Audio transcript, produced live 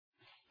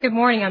Good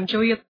morning. I'm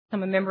Julia.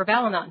 I'm a member of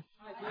Al-Anon.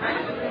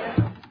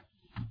 I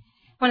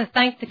want to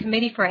thank the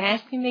committee for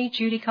asking me.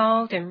 Judy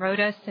called and wrote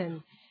us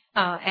and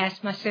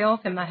asked myself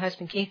and my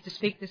husband Keith to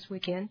speak this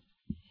weekend.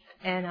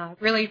 And I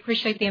really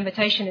appreciate the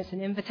invitation. It's an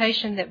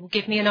invitation that will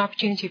give me an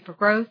opportunity for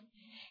growth.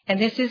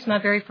 And this is my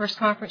very first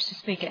conference to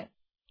speak at.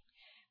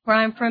 Where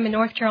I'm from in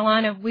North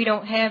Carolina, we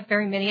don't have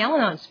very many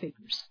Al-Anon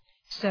speakers.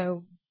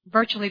 So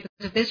virtually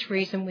because of this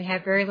reason, we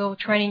have very little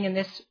training in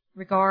this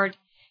regard.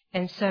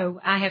 And so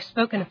I have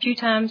spoken a few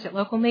times at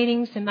local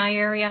meetings in my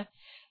area,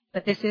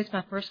 but this is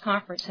my first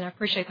conference, and I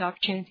appreciate the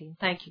opportunity.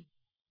 Thank you.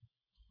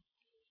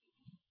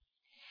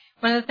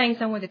 One of the things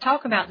I wanted to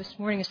talk about this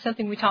morning is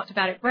something we talked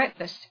about at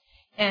breakfast.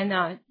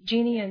 And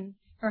Jeannie and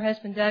her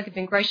husband Doug have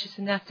been gracious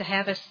enough to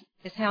have us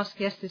as house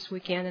guests this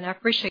weekend, and I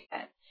appreciate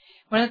that.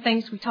 One of the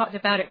things we talked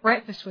about at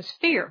breakfast was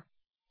fear,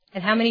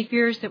 and how many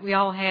fears that we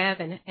all have,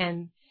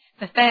 and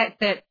the fact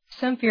that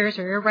some fears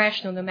are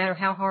irrational no matter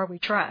how hard we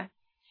try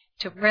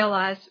to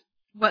realize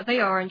what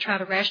they are and try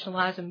to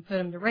rationalize them and put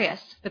them to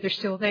rest, but they're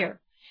still there.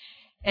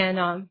 And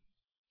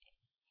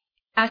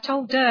I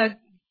told Doug,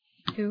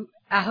 who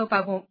I hope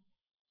I won't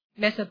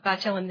mess up by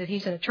telling him that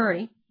he's an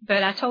attorney,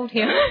 but I told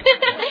him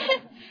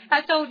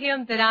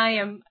that I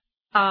am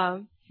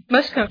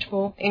most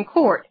comfortable in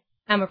court.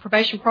 I'm a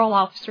probation parole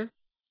officer,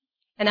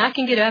 and I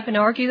can get up and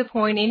argue the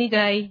point any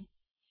day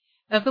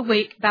of the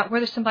week about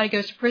whether somebody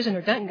goes to prison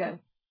or doesn't go.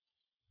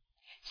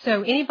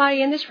 So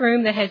anybody in this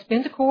room that has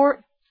been to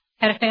court,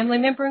 had a family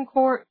member in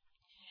court,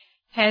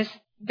 has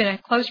been in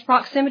close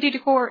proximity to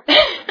court,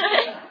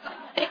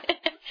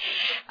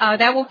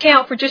 that will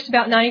count for just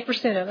about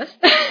 90% of us.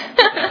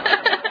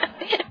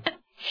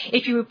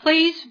 If you would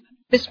please,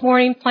 this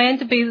morning, plan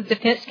to be the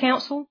defense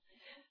counsel,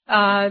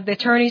 the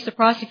attorneys, the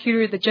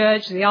prosecutor, the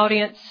judge, the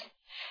audience,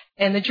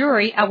 and the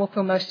jury, I will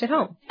feel most at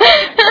home.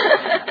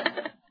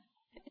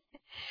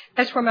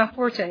 That's where my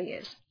forte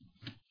is.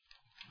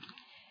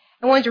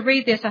 I wanted to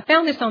read this. I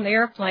found this on the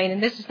airplane,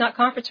 and this is not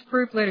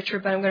conference-approved literature,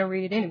 but I'm going to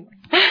read it anyway.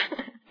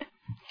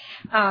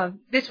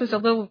 This was a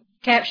little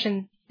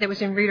caption that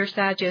was in Reader's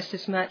Digest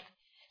this month.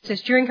 It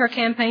says, during her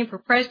campaign for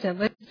president,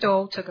 Liz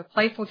Dole took a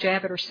playful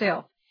jab at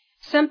herself.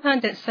 Some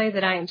pundits say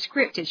that I am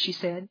scripted, she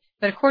said,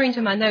 but according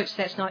to my notes,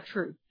 that's not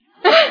true.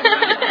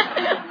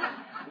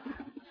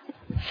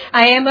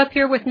 I am up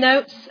here with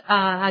notes.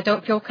 I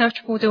don't feel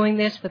comfortable doing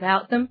this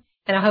without them,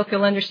 and I hope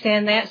you'll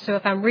understand that. So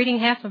if I'm reading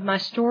half of my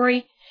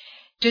story,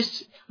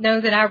 just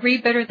know that I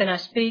read better than I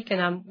speak,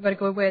 and I'm going to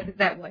go with it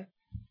that way.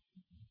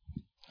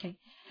 Okay.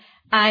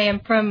 I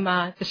am from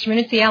the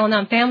Serenity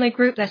Al-Anon Family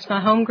Group. That's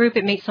my home group.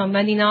 It meets on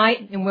Monday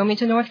night in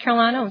Wilmington, North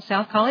Carolina on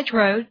South College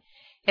Road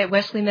at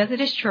Wesley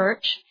Methodist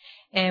Church.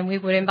 And we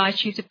would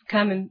invite you to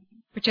come and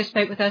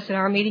participate with us at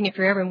our meeting if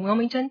you're ever in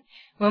Wilmington.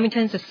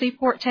 Wilmington's a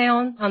seaport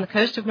town on the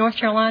coast of North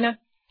Carolina,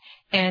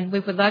 and we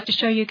would love to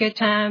show you a good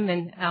time.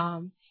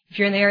 And if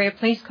you're in the area,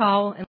 please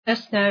call and let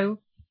us know.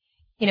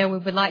 You know, we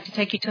would like to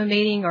take you to a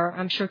meeting, or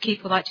I'm sure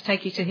Keith would like to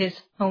take you to his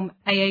home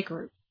AA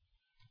group.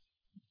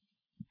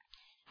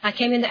 I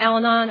came into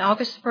Al-Anon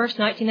August 1st,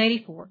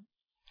 1984.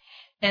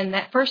 And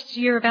that first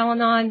year of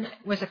Al-Anon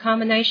was a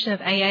combination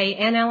of AA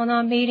and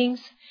Al-Anon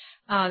meetings.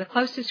 The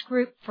closest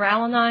group for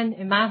Al-Anon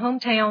in my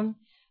hometown,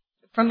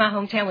 from my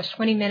hometown, was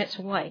 20 minutes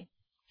away.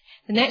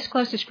 The next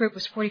closest group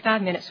was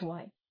 45 minutes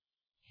away.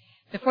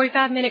 The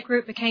 45-minute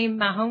group became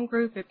my home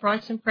group at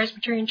Bronson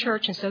Presbyterian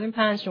Church in Southern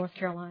Pines, North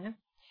Carolina.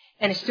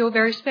 And it's still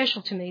very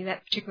special to me,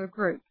 that particular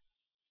group.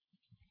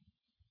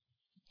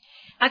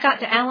 I got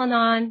to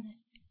Al-Anon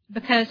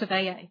because of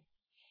AA,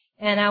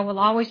 and I will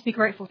always be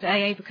grateful to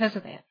AA because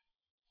of that.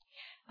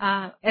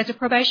 As a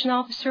probation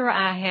officer,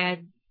 I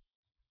had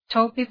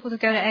told people to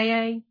go to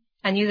AA.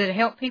 I knew that it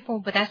helped people,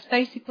 but that's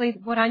basically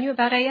what I knew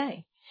about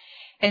AA.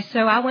 And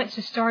so I went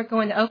to start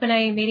going to open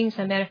AA meetings.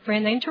 I met a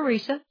friend named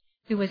Teresa,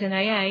 who was in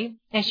AA,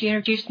 and she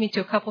introduced me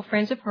to a couple of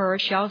friends of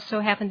hers. She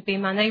also happened to be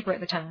my neighbor at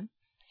the time.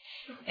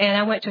 And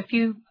I went to a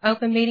few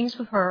open meetings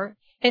with her.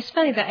 It's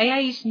funny, the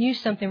AAs knew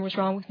something was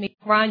wrong with me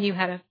before I knew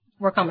how to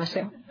work on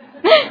myself.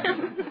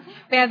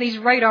 We have these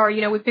radar,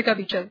 we pick up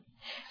each other.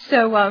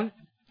 So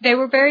they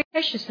were very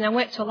gracious, and I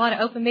went to a lot of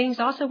open meetings.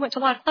 I also went to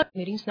a lot of club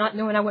meetings, not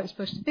knowing I wasn't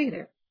supposed to be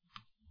there.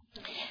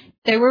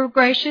 They were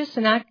gracious,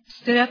 and I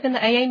stood up in the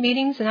AA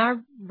meetings, and I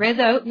read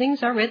the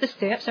openings, I read the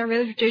steps, I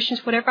read the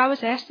traditions, whatever I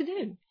was asked to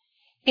do,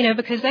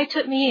 because they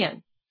took me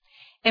in.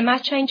 And my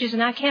changes,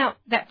 and I count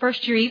that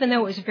first year, even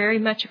though it was very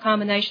much a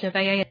combination of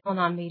AA and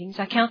Al-Anon meetings,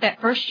 I count that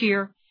first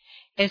year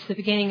as the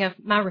beginning of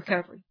my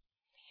recovery,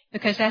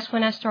 because that's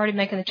when I started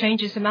making the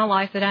changes in my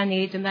life that I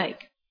needed to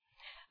make.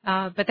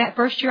 But that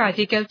first year, I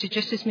did go to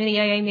just as many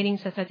AA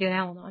meetings as I did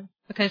Al-Anon,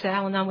 because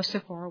Al-Anon was so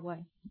far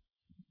away.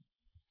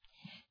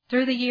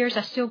 Through the years,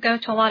 I still go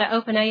to a lot of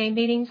open AA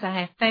meetings. I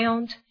have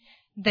found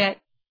that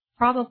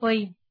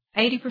probably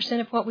 80%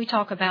 of what we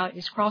talk about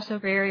is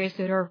crossover areas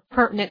that are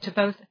pertinent to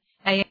both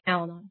AA and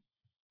Al-Anon.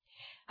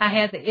 I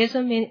had the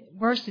ism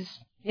versus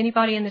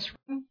anybody in this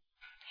room.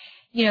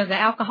 The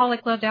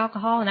alcoholic loved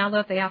alcohol, and I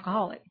love the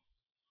alcoholic.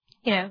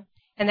 And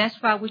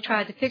that's why we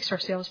tried to fix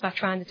ourselves by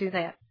trying to do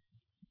that.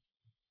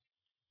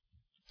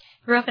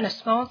 Grew up in a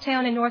small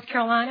town in North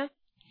Carolina.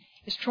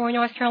 It's Troy,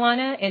 North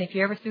Carolina, and if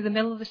you're ever through the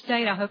middle of the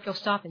state, I hope you'll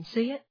stop and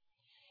see it.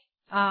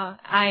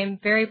 I am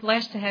very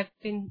blessed to have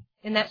been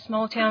in that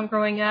small town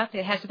growing up.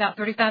 It has about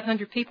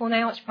 3,500 people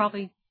now. It's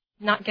probably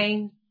not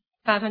gained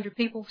 500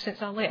 people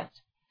since I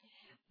left.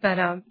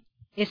 But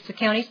it's the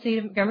county seat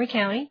of Montgomery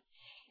County,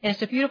 and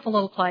it's a beautiful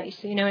little place.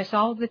 You know, it's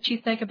all that you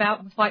think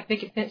about with white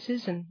picket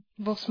fences and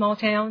a little small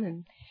town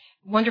and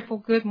wonderful,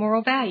 good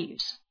moral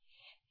values.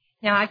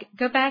 Now, I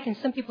go back, and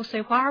some people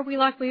say, why are we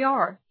like we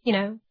are? You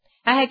know,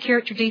 I had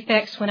character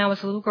defects when I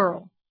was a little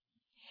girl.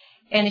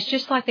 And it's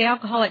just like the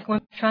alcoholic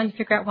trying to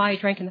figure out why he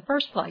drank in the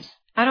first place.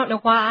 I don't know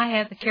why I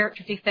have the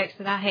character defects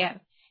that I have.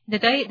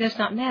 Today, it does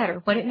not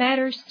matter. What it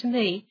matters to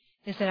me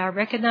is that I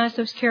recognize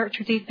those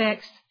character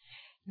defects,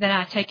 that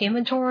I take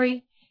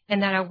inventory,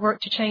 and that I work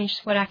to change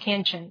what I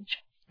can change.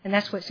 And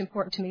that's what's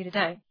important to me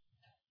today.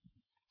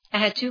 I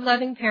had 2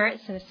 loving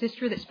parents and a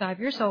sister that's 5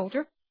 years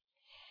older.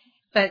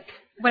 But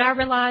what I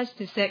realized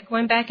is that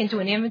going back into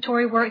an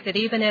inventory work, that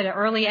even at an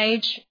early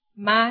age,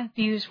 my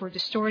views were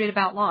distorted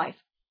about life.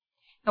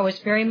 I was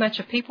very much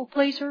a people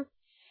pleaser,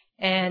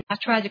 and I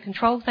tried to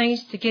control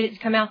things to get it to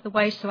come out the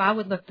way so I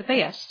would look the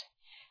best.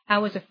 I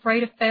was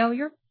afraid of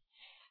failure.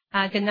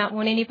 I did not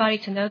want anybody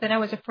to know that I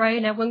was afraid,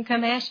 and I wouldn't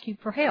come ask you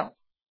for help.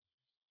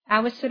 I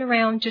would sit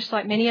around just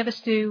like many of us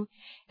do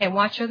and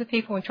watch other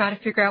people and try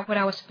to figure out what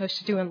I was supposed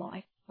to do in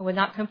life. I would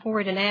not come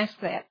forward and ask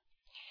that.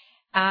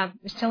 I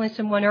was telling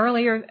someone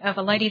earlier of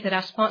a lady that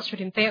I sponsored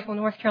in Fayetteville,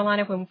 North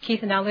Carolina when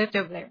Keith and I lived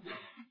over there.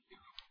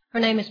 Her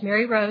name is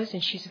Mary Rose,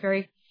 and she's a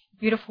very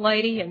beautiful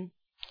lady. And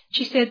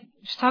she said,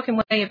 she was talking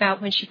one day about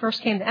when she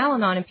first came to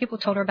Al-Anon, and people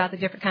told her about the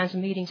different kinds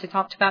of meetings. They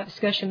talked about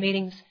discussion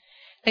meetings.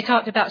 They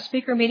talked about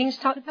speaker meetings,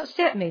 talked about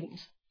step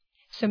meetings.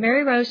 So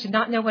Mary Rose did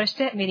not know what a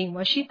step meeting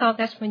was. She thought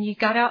that's when you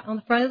got out on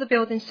the front of the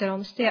building, sat on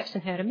the steps,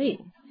 and had a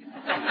meeting.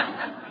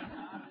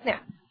 Now,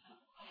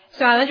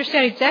 so I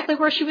understand exactly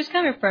where she was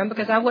coming from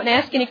because I wouldn't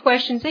ask any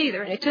questions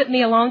either. And it took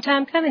me a long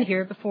time coming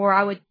here before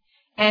I would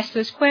ask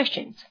those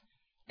questions.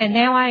 And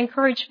now I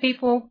encourage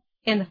people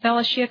in the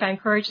fellowship, I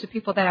encourage the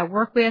people that I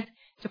work with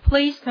to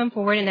please come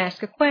forward and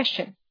ask a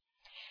question.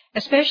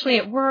 Especially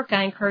at work,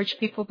 I encourage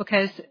people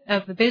because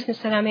of the business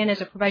that I'm in as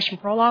a probation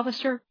parole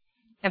officer.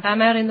 If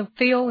I'm out in the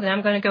field and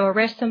I'm going to go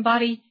arrest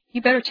somebody,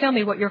 you better tell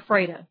me what you're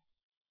afraid of.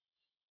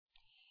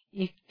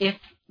 If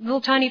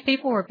little tiny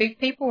people or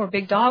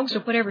big dogs or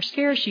whatever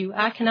scares you,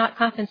 I cannot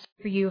compensate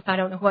for you if I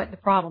don't know what the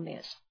problem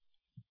is.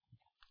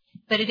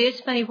 But it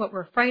is funny what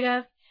we're afraid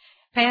of.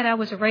 Pat, I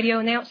was a radio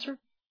announcer.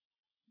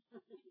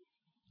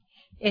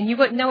 And you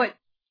wouldn't know it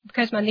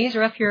because my knees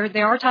are up here.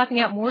 They are typing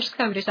out Morse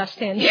code as I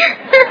stand here.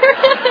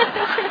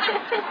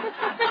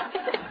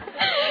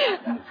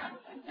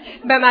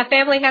 But my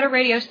family had a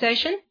radio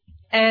station,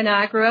 and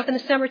I grew up in the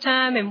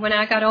summertime, and when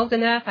I got old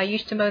enough, I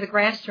used to mow the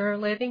grass to earn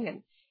a living,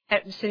 and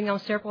was sitting on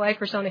several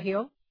acres on a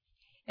hill.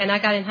 And I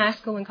got in high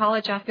school and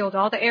college. I filled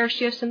all the air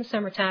shifts in the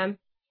summertime,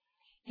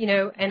 you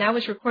know, and I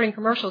was recording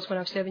commercials when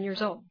I was 7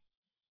 years old.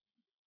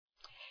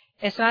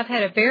 And so I've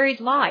had a varied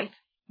life,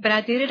 but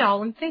I did it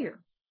all in fear.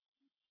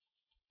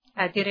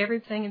 I did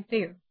everything in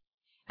fear.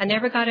 I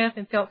never got up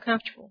and felt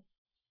comfortable.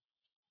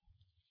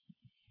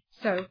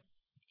 So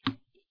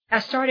I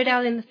started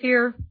out in the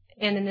fear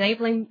and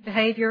enabling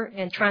behavior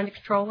and trying to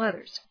control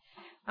others.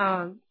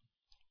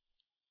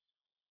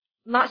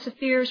 Lots of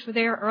fears were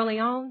there early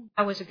on.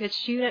 I was a good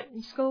student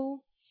in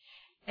school,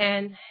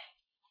 and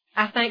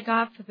I thank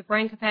God for the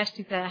brain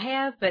capacity that I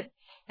have,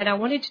 and I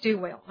wanted to do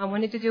well. I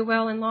wanted to do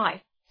well in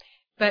life.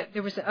 But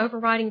there was an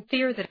overriding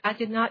fear that I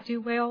did not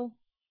do well.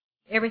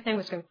 Everything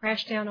was going to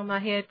crash down on my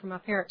head for my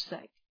parents'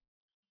 sake.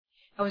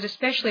 I was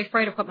especially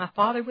afraid of what my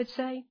father would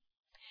say.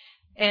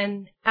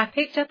 And I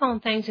picked up on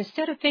things.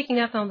 Instead of picking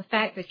up on the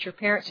fact that your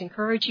parents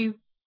encourage you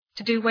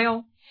to do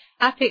well,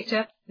 I picked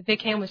up the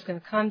big hand was going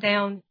to come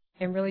down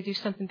and really do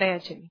something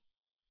bad to me.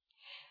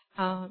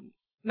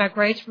 My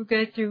grades were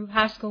good through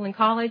high school and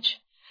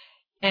college,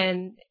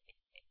 and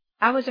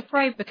I was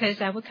afraid because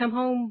I would come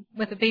home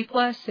with a B+,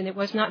 and it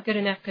was not good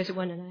enough because it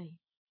wasn't an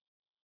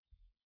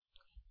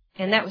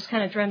A. And that was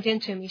kind of drummed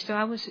into me. So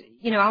I was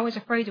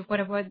afraid of what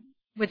I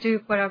would do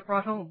with what I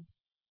brought home.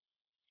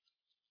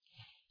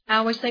 I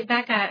always think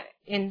back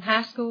in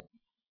high school,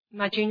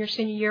 my junior,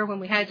 senior year, when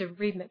we had to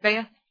read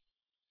Macbeth.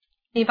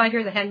 Anybody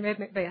here that hadn't read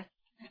Macbeth?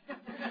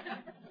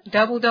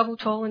 Double,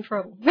 toil, and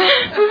trouble.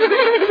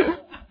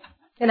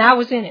 And I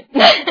was in it.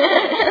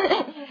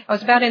 I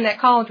was about in that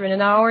cauldron,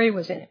 and I already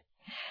was in it.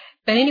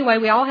 But anyway,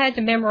 we all had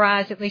to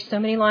memorize at least so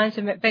many lines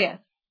of Macbeth.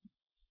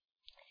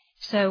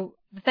 So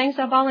the things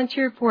I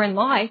volunteered for in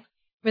life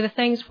were the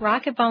things where I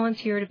could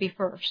volunteer to be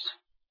first.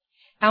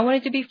 I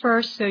wanted to be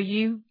first so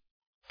you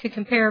could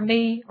compare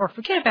me or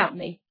forget about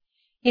me.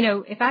 You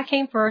know, if I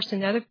came first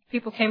and other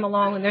people came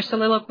along and their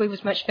soliloquy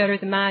was much better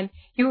than mine,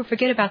 you would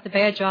forget about the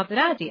bad job that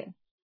I did.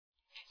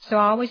 So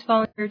I always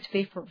volunteered to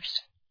be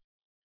first.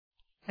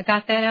 I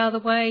got that out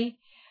of the way.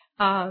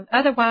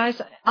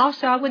 Otherwise,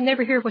 also, I would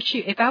never hear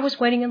if I was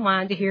waiting in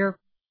line to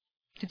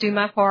do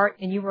my part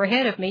and you were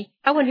ahead of me,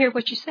 I wouldn't hear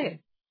what you said.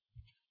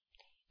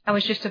 I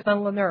was just a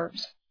bundle of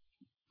nerves.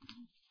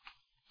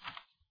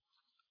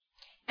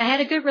 I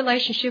had a good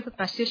relationship with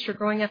my sister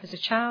growing up as a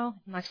child.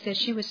 Like I said,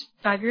 she was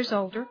 5 years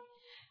older.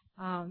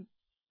 And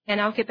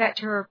I'll get back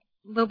to her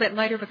a little bit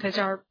later because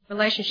our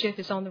relationship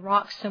is on the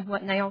rocks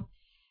somewhat now.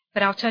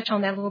 But I'll touch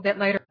on that a little bit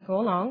later as I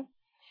go along.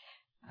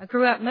 I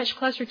grew up much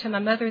closer to my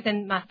mother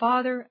than my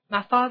father.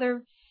 My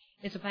father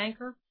is a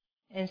banker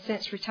and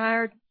since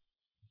retired,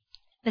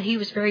 but he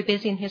was very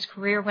busy in his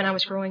career when I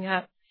was growing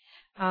up.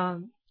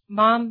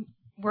 Mom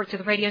worked at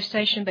the radio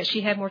station, but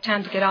she had more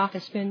time to get off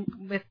and spend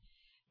with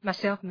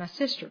myself and my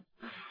sister.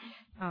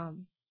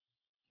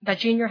 By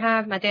junior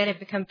high, my dad had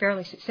become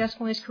fairly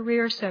successful in his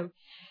career, so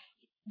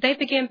they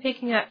began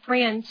picking up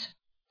friends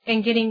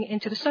and getting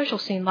into the social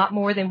scene a lot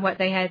more than what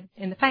they had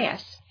in the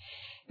past.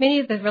 Many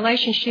of the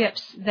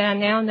relationships that I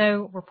now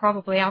know were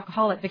probably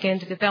alcoholic began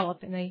to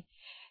develop, and they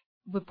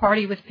would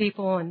party with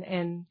people,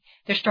 and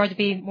there started to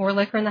be more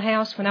liquor in the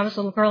house. When I was a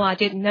little girl, I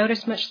didn't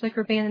notice much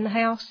liquor being in the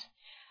house.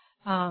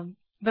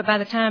 But by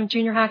the time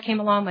junior high came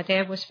along, my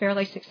dad was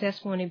fairly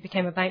successful, and he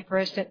became a bank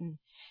president,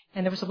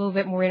 and there was a little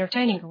bit more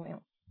entertaining going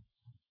on.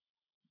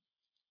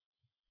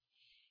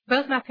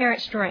 Both my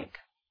parents drank.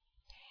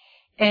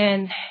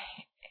 And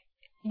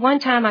one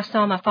time I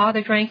saw my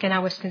father drink, and I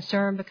was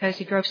concerned because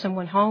he drove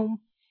someone home,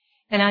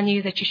 and I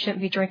knew that you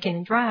shouldn't be drinking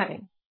and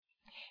driving.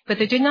 But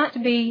there did not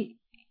be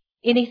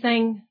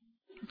anything,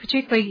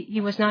 particularly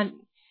he was not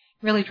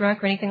really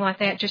drunk or anything like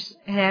that, just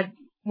had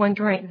one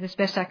drink, as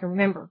best I can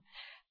remember.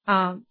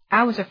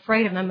 I was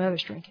afraid of my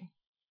mother's drinking.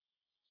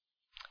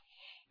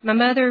 My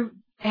mother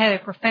had a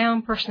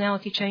profound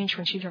personality change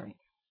when she drank.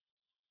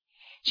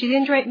 She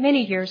didn't drink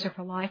many years of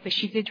her life, but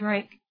she did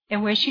drink.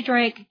 And when she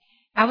drank,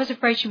 I was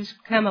afraid she was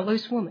become a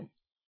loose woman.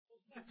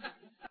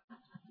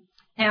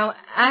 Now,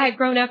 I had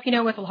grown up,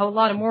 with a whole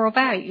lot of moral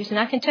values, and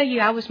I can tell you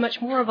I was much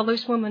more of a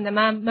loose woman than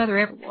my mother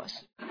ever was.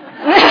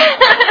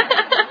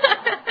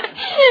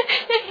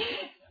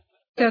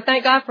 So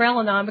thank God for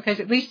Al-Anon, because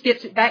at least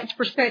gets it back into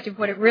perspective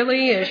what it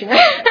really is,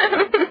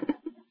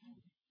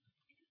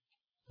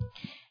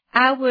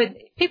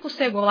 People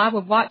say, well, I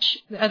would watch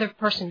the other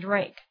person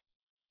drink.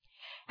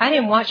 I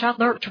didn't watch, I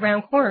lurked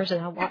around corners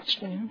and I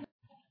watched,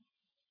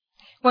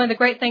 One of the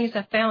great things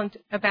I found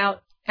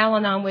about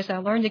Al-Anon was I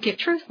learned to get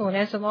truthful, and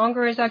as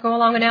longer as I go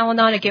along in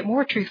Al-Anon, I get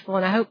more truthful,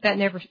 and I hope that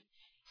never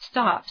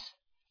stops.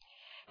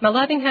 My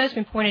loving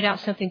husband pointed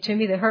out something to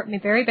me that hurt me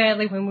very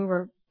badly when we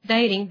were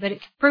dating, but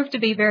it proved to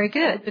be very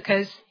good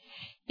because,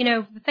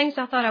 the things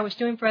I thought I was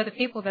doing for other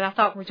people that I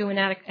thought were doing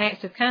out of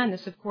acts of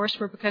kindness, of course,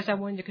 were because I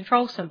wanted to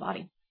control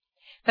somebody.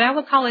 But I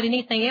wouldn't call it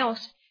anything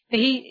else. But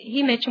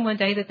he mentioned one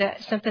day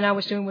that something I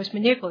was doing was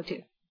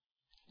manipulative.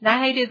 And I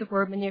hated the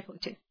word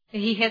manipulative.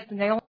 And he hit the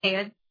nail on the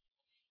head,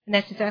 and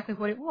that's exactly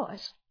what it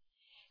was.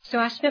 So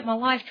I spent my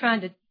life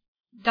trying to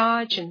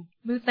dodge and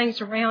move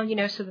things around,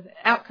 so that the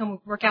outcome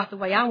would work out the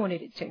way I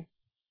wanted it to.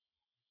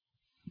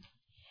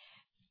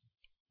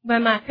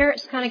 When my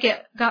parents kind of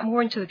got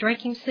more into the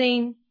drinking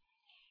scene,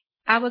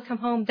 I would come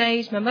home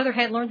dazed. My mother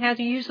had learned how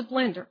to use a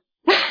blender.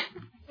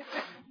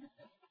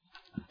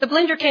 The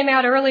blender came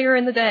out earlier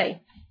in the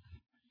day.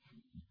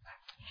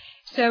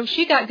 So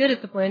she got good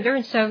at the blender,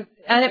 and so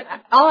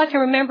all I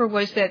can remember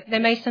was that they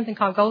made something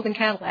called Golden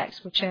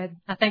Cadillacs, which had,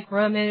 I think,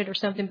 rum in it or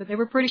something, but they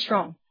were pretty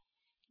strong.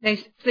 They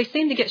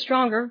seemed to get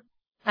stronger,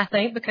 I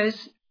think,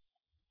 because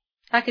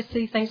I could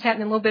see things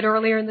happening a little bit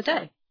earlier in the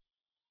day.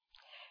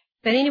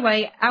 But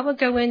anyway, I would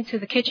go into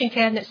the kitchen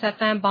cabinets. I'd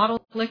find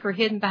bottles of liquor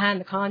hidden behind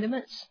the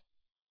condiments.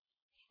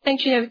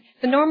 Things, the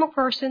normal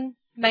person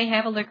may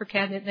have a liquor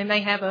cabinet. They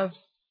may have a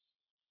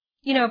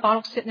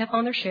bottle sitting up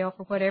on their shelf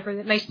or whatever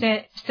that may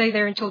stay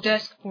there until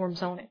dusk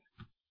forms on it.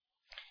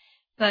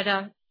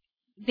 But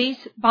these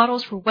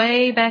bottles were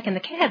way back in the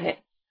cabinet,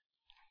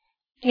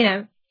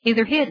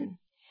 either hidden.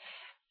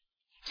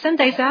 Some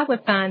days I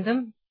would find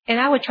them, and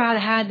I would try to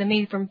hide them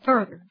even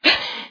further.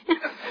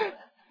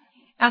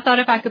 I thought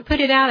if I could put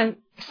it out of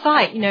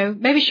sight,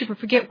 maybe she would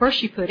forget where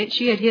she put it.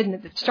 She had hidden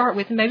it to start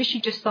with, and maybe she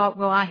just thought,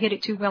 well, I hid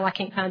it too well, I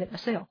can't find it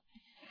myself.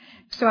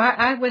 So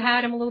I would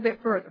hide them a little bit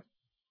further.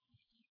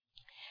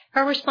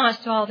 Her response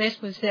to all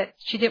this was that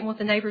she didn't want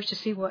the neighbors to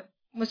see what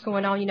was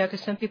going on,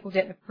 because some people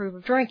didn't approve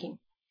of drinking.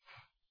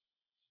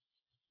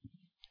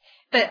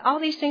 But all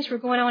these things were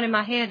going on in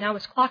my head, and I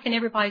was clocking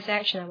everybody's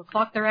action. I would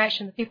clock their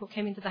action. The people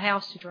came into the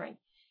house to drink.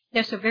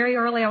 So very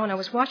early on, I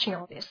was watching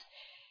all this.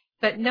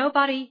 But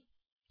nobody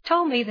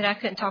told me that I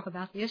couldn't talk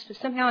about this, but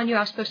somehow I knew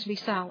I was supposed to be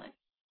silent.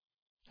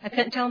 I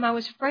couldn't tell them I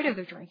was afraid of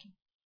their drinking.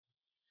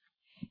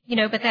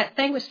 But that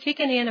thing was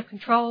kicking in of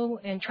control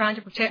and trying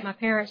to protect my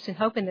parents and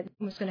hoping that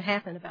nothing was going to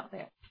happen about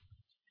that.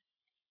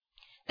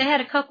 They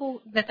had a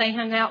couple that they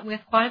hung out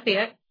with quite a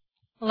bit,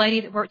 a lady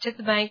that worked at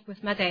the bank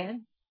with my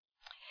dad.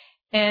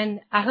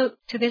 And I hope,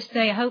 to this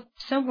day, I hope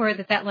somewhere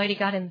that lady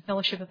got in the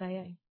fellowship of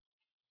AA.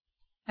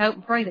 I hope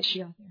and pray that she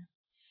got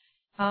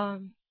there.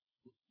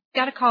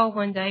 Got a call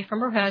one day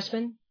from her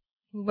husband,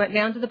 who went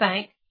down to the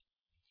bank.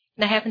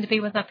 And I happened to be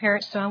with my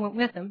parents, so I went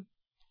with them.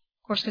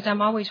 Of course, because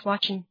I'm always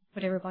watching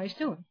what everybody's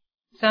doing.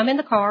 So I'm in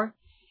the car.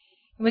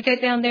 And we go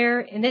down there,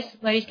 and this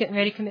lady's getting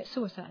ready to commit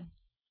suicide.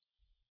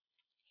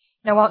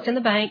 And I walked in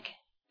the bank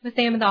with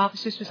them, and the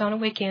officers was on a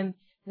weekend.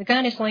 The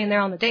gun is laying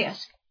there on the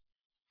desk.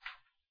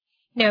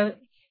 You know,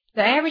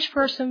 the average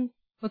person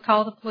would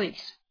call the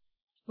police.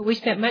 But we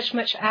spent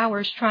much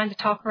hours trying to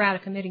talk her out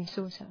of committing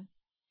suicide.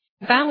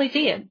 And finally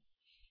did.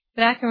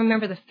 But I can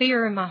remember the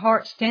fear in my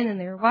heart standing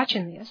there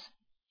watching this.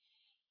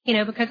 You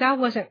know, because I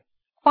wasn't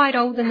quite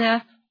old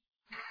enough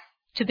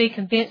to be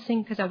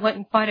convincing because I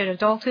wasn't quite at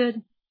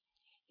adulthood.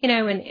 You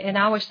know, and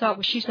I always thought,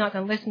 well, she's not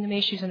going to listen to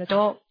me. She's an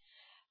adult.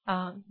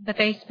 But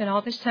they spent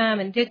all this time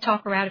and did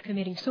talk her out of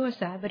committing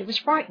suicide, but it was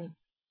frightening.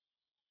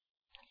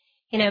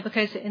 You know,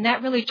 because, and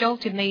that really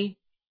jolted me,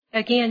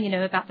 again, you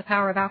know, about the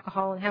power of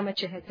alcohol and how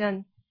much it had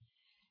done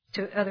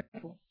to other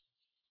people.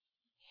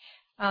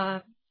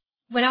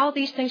 When all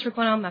these things were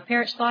going on in my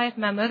parents' life,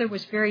 my mother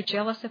was very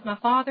jealous of my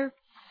father.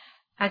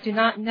 I do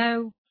not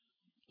know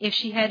if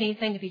she had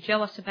anything to be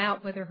jealous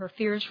about, whether her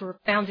fears were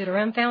founded or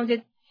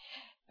unfounded,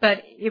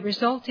 but it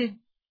resulted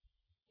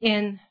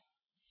in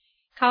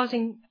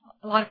causing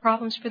a lot of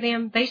problems for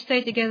them. They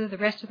stayed together the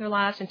rest of their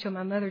lives until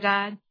my mother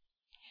died.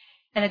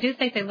 And I do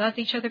think they loved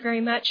each other very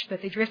much,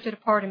 but they drifted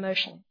apart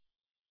emotionally.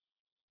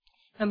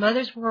 My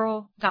mother's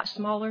world got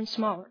smaller and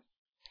smaller.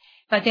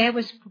 My dad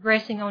was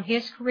progressing on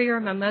his career.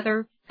 My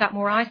mother got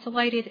more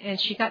isolated, and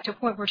she got to a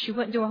point where she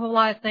wouldn't do a whole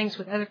lot of things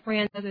with other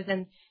friends other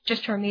than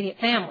just her immediate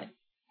family.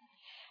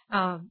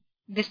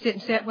 This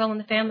didn't sit well in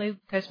the family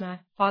because my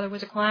father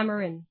was a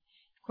climber, and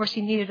of course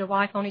he needed a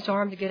wife on his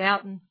arm to get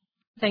out and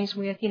things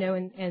with, you know,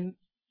 and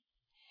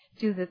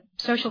do the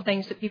social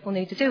things that people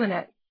need to do in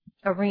that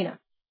arena.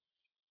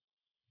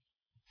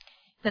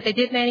 But they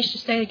did manage to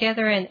stay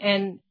together,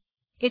 and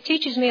it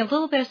teaches me a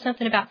little bit of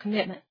something about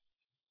commitment.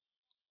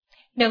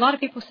 You know, a lot of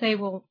people say,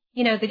 well,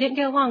 you know, they didn't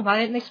get along. Why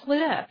didn't they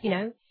split up? You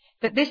know,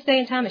 but this day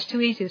and time, it's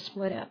too easy to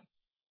split up.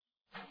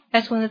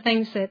 That's one of the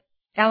things that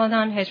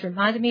Al-Anon has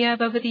reminded me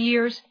of over the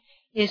years,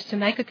 is to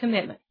make a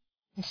commitment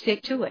and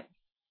stick to it.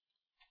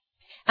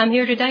 I'm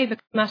here today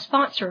because my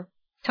sponsor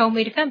told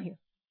me to come here.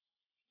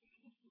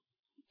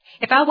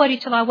 If I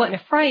waited till I wasn't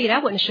afraid, I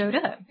wouldn't have showed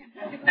up.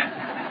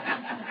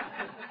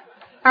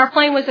 Our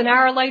plane was an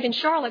hour late in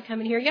Charlotte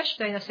coming here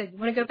yesterday, and I said, you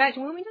want to go back to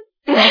Wilmington?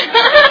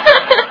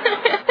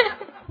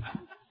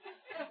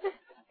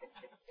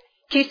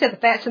 Keith said, the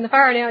fat's in the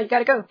fire now, you got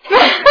to go.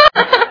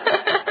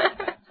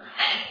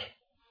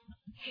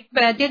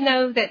 But I did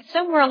know that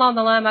somewhere along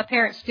the line, my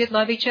parents did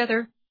love each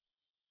other.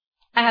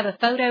 I have a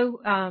photo.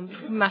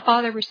 My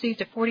father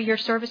received a 40-year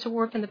service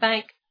award from the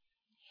bank.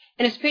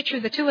 And it's a picture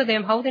of the two of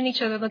them holding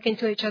each other, looking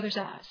into each other's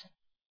eyes.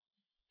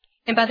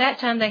 And by that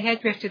time, they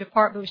had drifted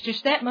apart, but it was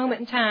just that moment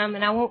in time,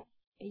 and I won't,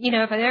 you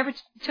know, if I ever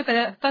took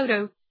a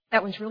photo,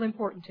 that one's really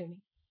important to me.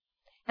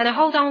 And I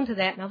hold on to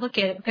that, and I look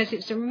at it, because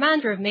it's a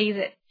reminder of me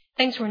that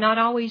things were not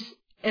always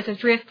as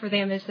adrift for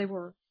them as they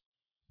were.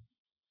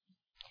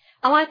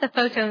 I like the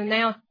photo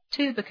now,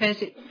 too,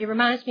 because it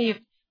reminds me of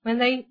when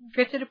they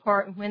drifted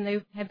apart and when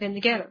they have been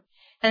together.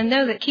 And I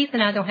know that Keith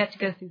and I don't have to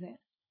go through that.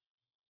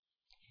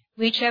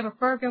 We each have a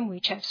program, we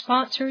each have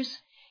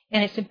sponsors,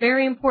 and it's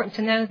very important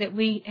to know that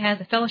we have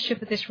the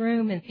fellowship of this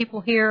room and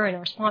people here and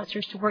our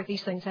sponsors to work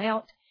these things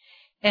out.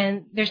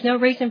 And there's no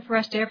reason for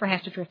us to ever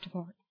have to drift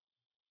apart.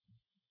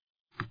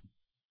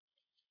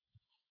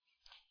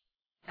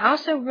 I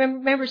also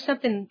remember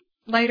something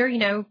later, you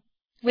know,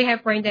 we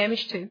have brain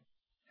damage too.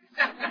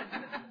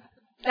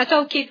 I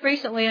told Keith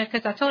recently,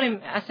 because I told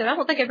him, I said, I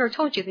don't think I've ever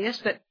told you this,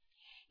 but,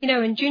 you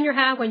know, in junior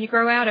high, when you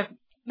grow out of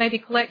maybe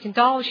collecting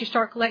dolls, you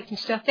start collecting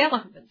stuffed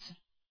elephants.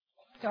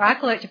 So I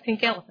collected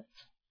pink elephants.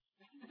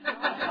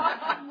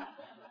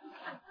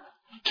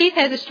 Keith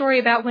has a story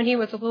about when he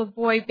was a little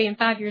boy, being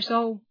 5 years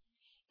old,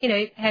 you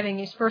know, having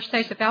his first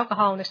taste of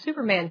alcohol in a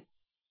Superman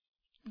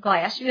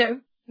glass, you know,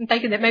 and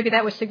thinking that maybe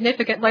that was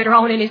significant later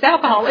on in his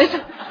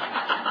alcoholism.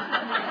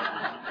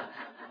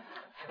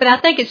 But I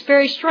think it's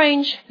very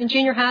strange in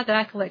junior high that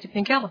I collected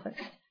pink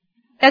elephants.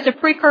 That's a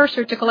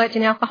precursor to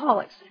collecting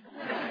alcoholics.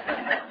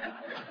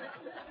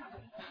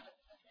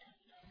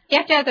 You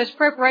have to have those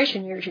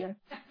preparation years, you know.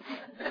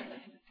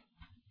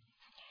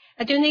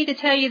 I do need to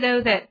tell you,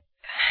 though, that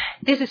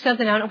this is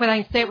something, I don't know whether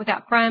I can say it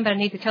without crying, but I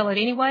need to tell it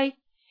anyway.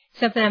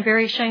 Something I'm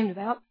very ashamed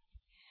about.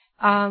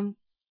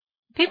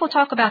 People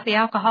talk about the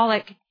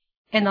alcoholic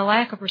and the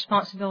lack of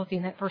responsibility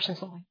in that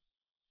person's life.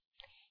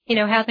 You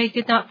know, how they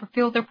did not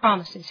fulfill their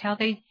promises, how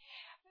they,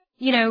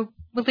 you know,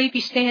 would leave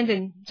you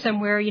standing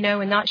somewhere, you know,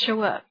 and not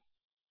show up.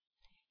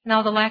 And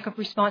all the lack of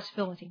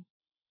responsibility.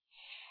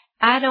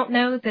 I don't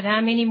know that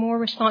I'm any more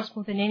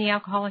responsible than any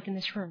alcoholic in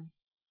this room.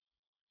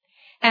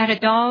 I had a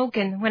dog,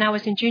 and when I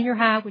was in junior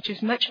high, which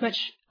is much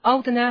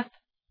old enough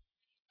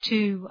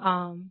to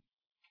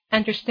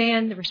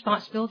understand the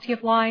responsibility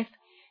of life,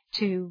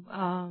 to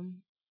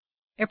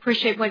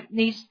appreciate what it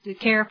needs to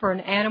care for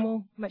an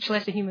animal, much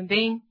less a human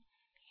being.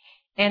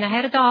 And I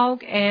had a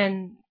dog,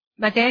 and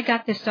my dad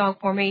got this dog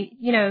for me,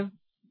 you know,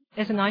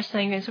 as a nice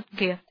thing, as a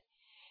gift.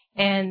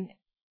 And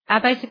I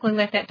basically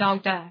let that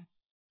dog die.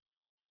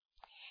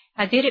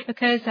 I did it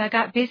because I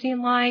got busy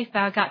in life.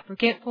 I got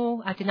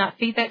forgetful. I did not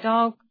feed that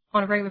dog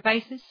on a regular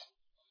basis.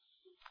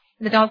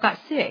 The dog got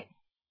sick.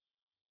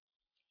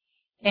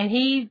 And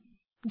he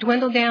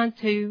dwindled down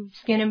to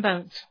skin and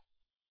bones.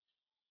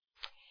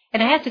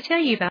 And I have to tell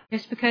you about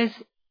this because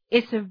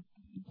it's a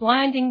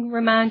blinding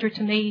reminder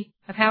to me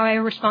of how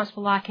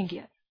irresponsible I can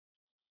get.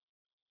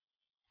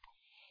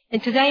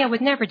 And today I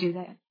would never do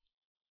that.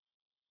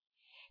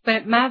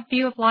 But my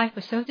view of life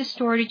was so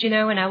distorted,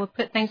 and I would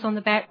put things on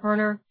the back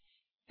burner,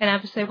 and I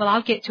would say, well,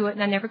 I'll get to it,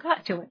 and I never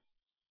got to it.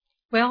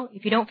 Well,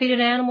 if you don't feed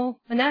an animal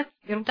enough,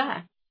 it'll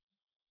die.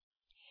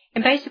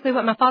 And basically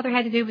what my father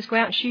had to do was go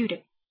out and shoot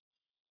it.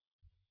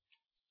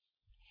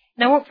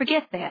 And I won't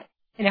forget that.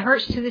 And it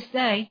hurts to this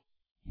day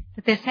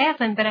that this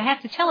happened, but I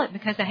have to tell it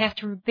because I have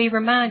to be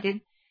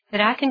reminded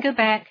that I can go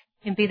back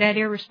and be that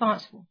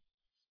irresponsible.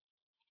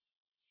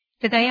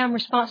 Today I'm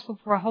responsible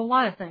for a whole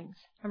lot of things.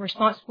 I'm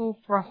responsible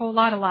for a whole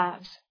lot of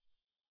lives.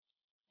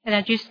 And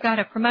I just got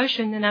a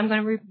promotion and I'm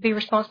going to be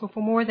responsible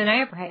for more than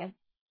I ever had.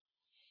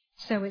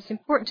 So it's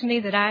important to me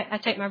that I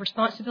take my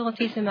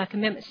responsibilities and my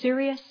commitment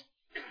serious,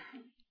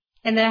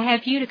 and that I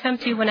have you to come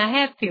to when I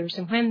have fears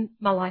and when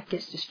my life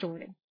gets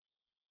distorted.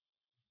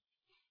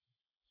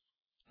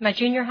 My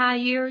junior high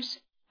years,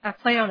 I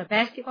played on a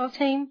basketball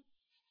team.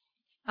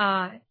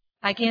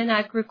 Again,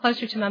 I grew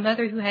closer to my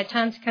mother, who had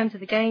time to come to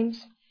the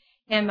games,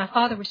 and my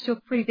father was still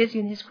pretty busy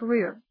in his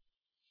career.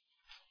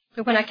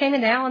 But when I came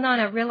into Al-Anon,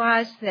 I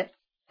realized that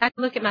I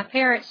could look at my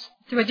parents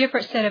through a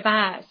different set of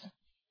eyes,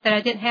 that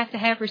I didn't have to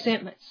have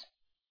resentments.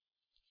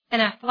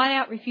 And I flat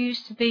out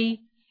refused to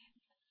be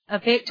a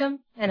victim,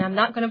 and I'm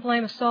not going to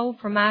blame a soul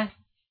for my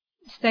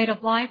state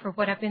of life or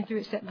what I've been through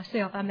except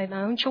myself. I made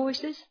my own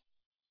choices.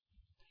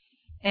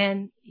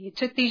 And it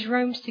took these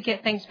rooms to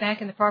get things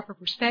back in the proper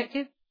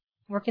perspective,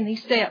 working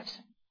these steps.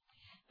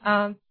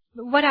 But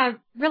what I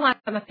realized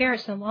about my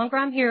parents, the longer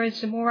I'm here,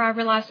 is the more I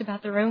realized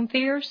about their own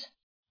fears.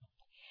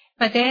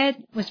 My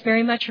dad was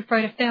very much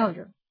afraid of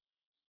failure.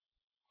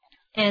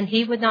 And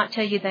he would not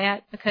tell you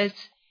that because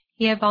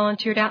he had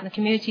volunteered out in the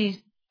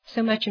community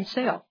so much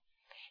himself.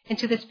 And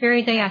to this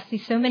very day, I see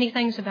so many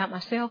things about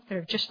myself that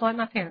are just like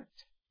my parents.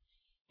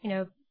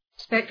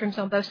 Spectrums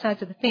on both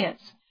sides of the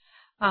fence.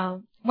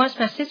 Once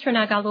my sister and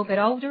I got a little bit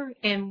older,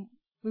 and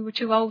we were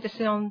too old to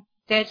sit on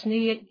Dad's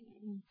knee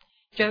and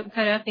joke and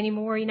cut up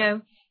anymore,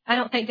 I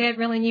don't think Dad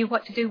really knew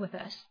what to do with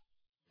us,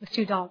 with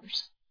 $2.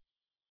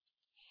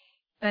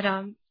 But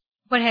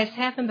what has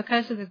happened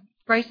because of the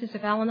graces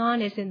of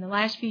Al-Anon is in the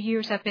last few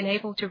years I've been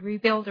able to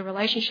rebuild a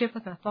relationship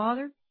with my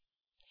father.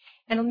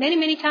 And many,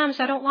 many times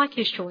I don't like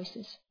his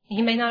choices.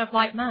 He may not have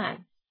liked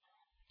mine.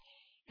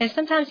 And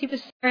sometimes he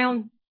was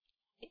around,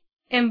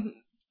 and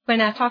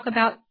when I talk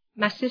about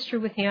my sister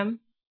with him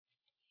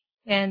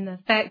and the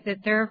fact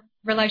that their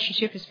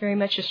relationship is very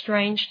much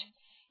estranged,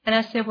 and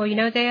I said, well,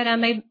 Dad, I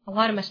made a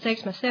lot of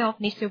mistakes myself.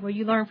 And he said, well,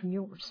 you learn from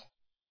yours.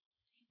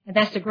 And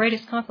that's the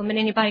greatest compliment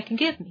anybody can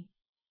give me.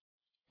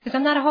 Because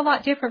I'm not a whole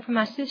lot different from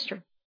my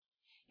sister.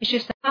 It's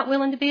just I'm not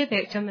willing to be a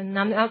victim, and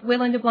I'm not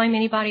willing to blame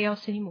anybody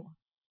else anymore.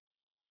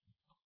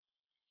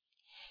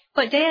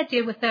 What Dad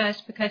did with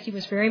us, because he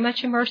was very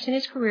much immersed in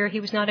his career, he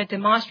was not a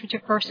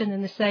demonstrative person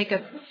in the sake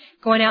of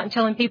going out and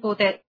telling people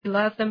that he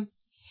loved them.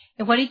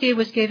 And what he did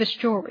was give us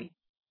jewelry.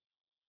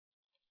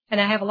 And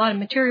I have a lot of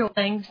material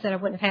things that I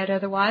wouldn't have had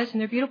otherwise,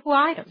 and they're beautiful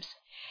items.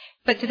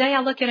 But today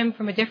I look at them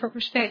from a different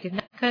perspective,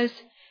 not because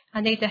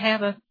I need to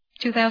have a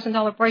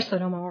 $2,000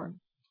 bracelet on my arm.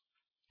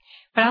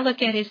 But I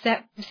look at it as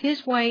that was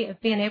his way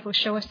of being able to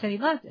show us that he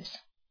loved us.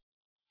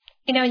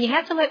 And you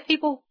have to let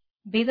people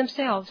be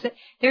themselves.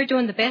 They're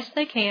doing the best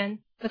they can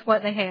with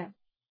what they have.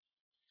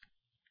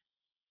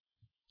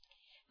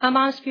 My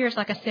mom's fears,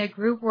 like I said,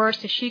 grew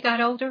worse as she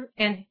got older,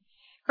 and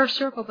her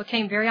circle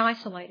became very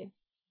isolated.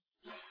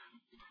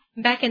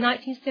 Back in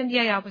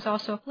 1978, I was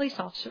also a police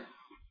officer.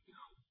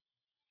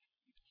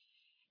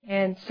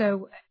 And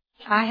so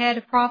I had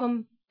a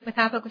problem with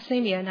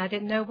hypoglycemia, and I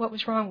didn't know what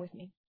was wrong with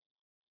me.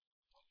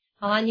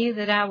 All I knew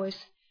that I was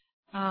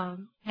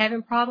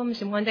having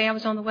problems, and one day I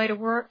was on the way to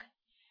work.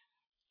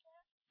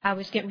 I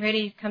was getting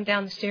ready to come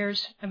down the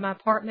stairs of my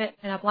apartment,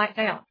 and I blacked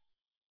out.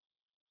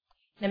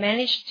 And I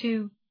managed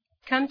to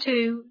come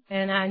to,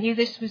 and I knew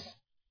this was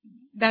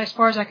about as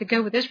far as I could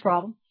go with this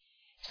problem.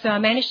 So I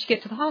managed to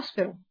get to the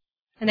hospital,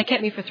 and they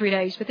kept me for 3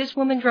 days. But this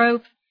woman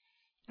drove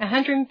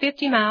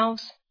 150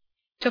 miles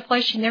to a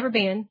place she'd never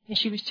been, and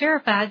she was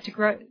terrified to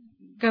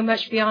go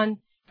much beyond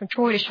from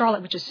Troy to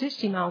Charlotte, which is a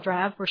 60-mile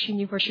drive, where she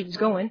knew where she was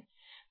going.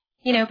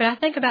 But I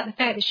think about the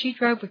fact that she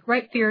drove with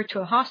great fear to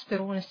a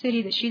hospital in a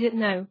city that she didn't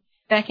know,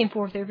 back and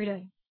forth every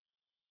day.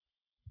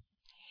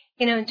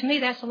 And to me,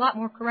 that's a lot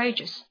more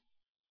courageous.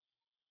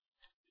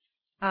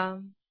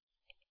 And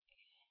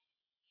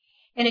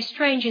it's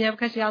strange,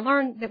 because I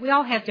learned that we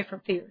all have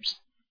different fears.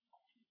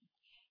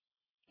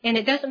 And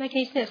it doesn't make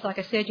any sense. Like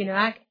I said,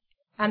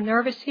 I'm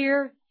nervous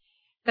here,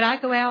 but I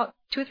go out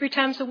 2 or 3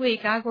 times a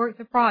week. I work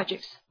the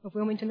projects of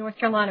Wilmington, North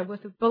Carolina,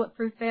 with a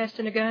bulletproof vest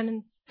and a gun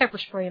and pepper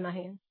spray in my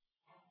hand.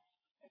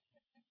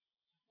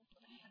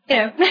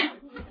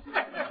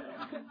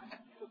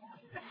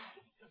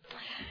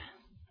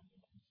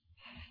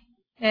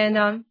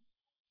 And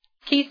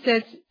Keith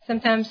says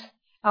sometimes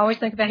I always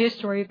think about his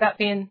story about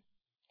being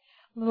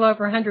a little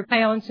over 100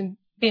 pounds and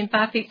being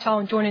 5 feet tall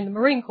and joining the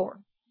Marine Corps.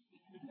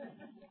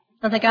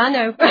 I think I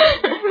know.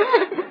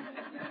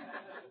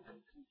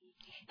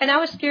 And I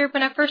was scared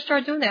when I first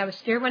started doing that. I was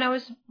scared when I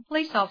was a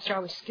police officer. I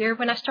was scared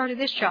when I started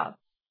this job.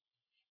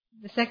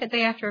 The second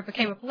day after I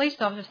became a police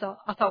officer,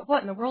 I thought,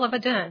 what in the world have I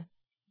done?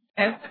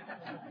 You know?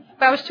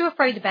 But I was too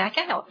afraid to back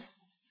out.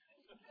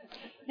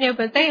 You know,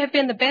 but they have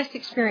been the best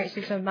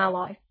experiences of my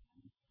life.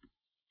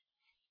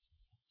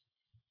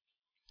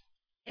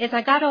 As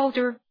I got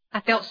older,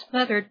 I felt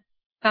smothered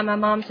by my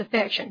mom's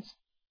affections.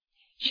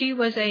 She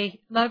was a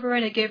lover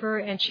and a giver,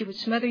 and she would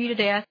smother you to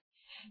death.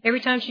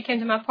 Every time she came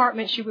to my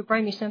apartment, she would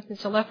bring me something,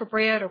 a loaf of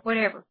bread or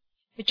whatever.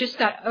 It just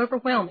got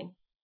overwhelming.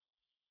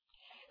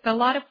 But a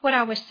lot of what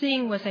I was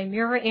seeing was a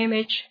mirror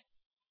image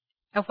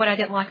of what I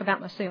didn't like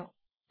about myself.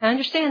 I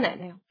understand that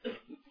now.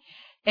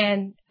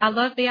 And I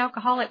loved the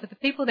alcoholic, but the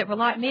people that were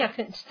like me, I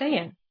couldn't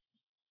stand.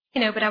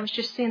 You know, but I was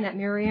just seeing that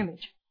mirror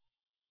image.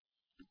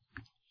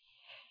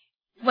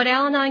 What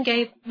Al-Anon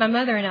gave my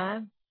mother and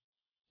I,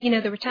 you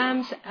know, there were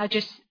times I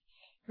just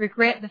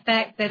regret the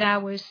fact that I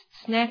was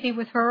snappy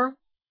with her,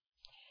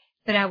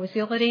 that I was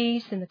ill at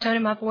ease, and the tone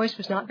of my voice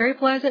was not very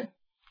pleasant.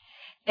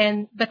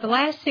 But the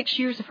last 6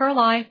 years of her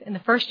life and the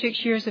first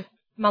 6 years of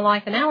my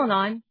life in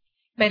Al-Anon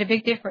made a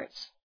big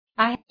difference.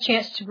 I had a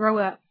chance to grow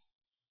up.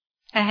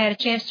 I had a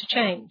chance to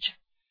change.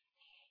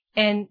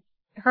 And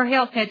her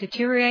health had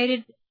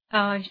deteriorated.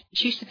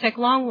 She used to take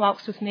long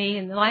walks with me.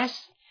 In the last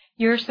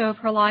year or so of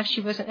her life,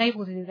 she wasn't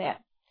able to do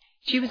that.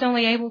 She was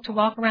only able to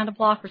walk around a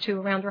block or two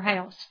around her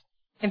house,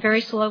 and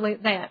very slowly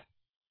at that,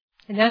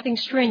 and nothing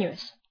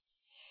strenuous.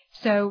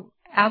 So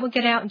I would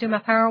get out and do my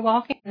power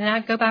walking, and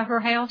I'd go by her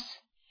house,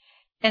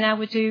 and I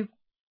would do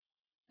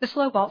the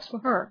slow walks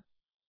with her.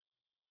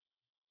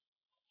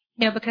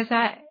 You know, because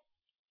I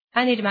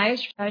needed my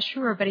exercise,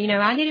 sure, but, you know,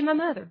 I needed my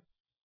mother.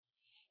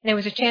 And it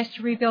was a chance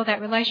to rebuild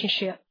that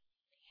relationship.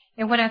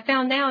 And what I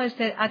found now is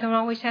that I don't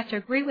always have to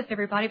agree with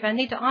everybody, but I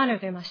need to honor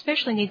them. I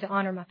especially need to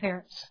honor my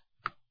parents.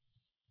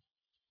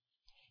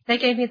 They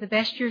gave me the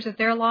best years of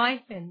their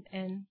life,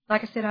 and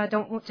like I said, I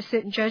don't want to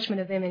sit in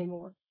judgment of them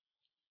anymore.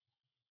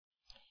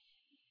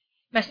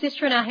 My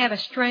sister and I have a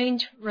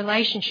strained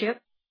relationship.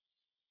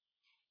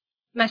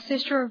 My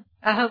sister,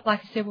 I hope,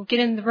 like I said, will get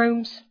in the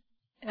rooms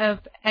of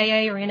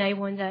AA or NA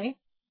one day.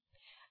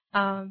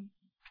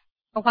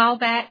 A while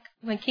back,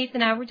 when Keith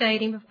and I were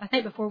dating, I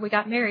think before we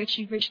got married,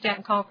 she reached out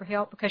and called for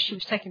help because she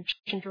was taking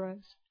prescription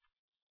drugs.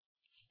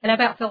 And I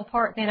about fell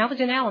apart then. I was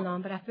in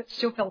Al-Anon, but I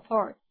still fell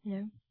apart, you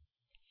know.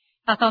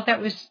 I thought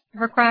that was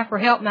her cry for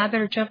help, and I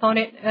better jump on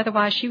it,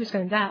 otherwise she was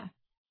going to die.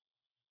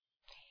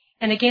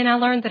 And again, I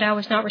learned that I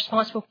was not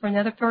responsible for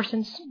another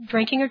person's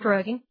drinking or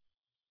drugging.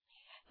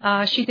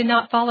 She did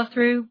not follow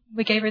through.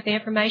 We gave her the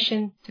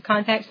information to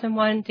contact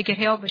someone to get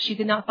help, but she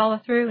did not follow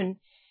through, and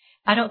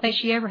I don't think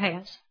she ever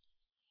has.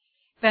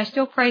 But I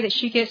still pray that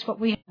she gets what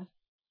we have,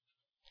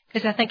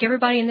 because I think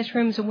everybody in this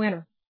room is a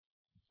winner.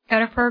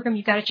 Got a program,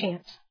 you got a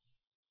chance.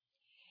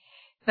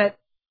 But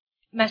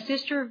my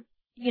sister,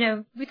 you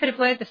know, we could have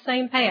led the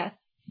same path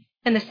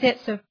in the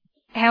sense of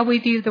how we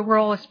view the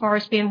world as far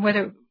as being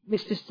whether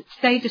it's to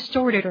stay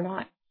distorted or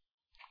not.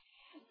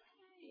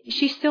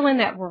 She's still in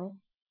that world.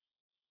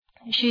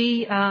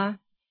 She,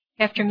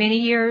 after many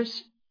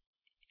years,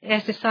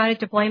 has decided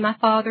to blame my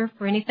father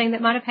for anything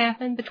that might have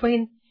happened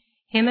between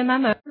him and my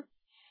mother,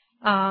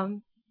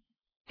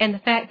 and the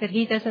fact that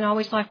he doesn't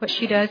always like what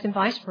she does and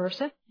vice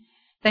versa.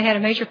 They had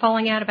a major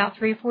falling out about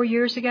 3 or 4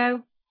 years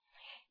ago,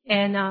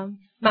 and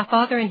my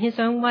father, in his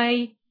own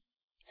way,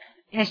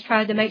 has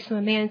tried to make some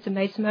amends and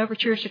made some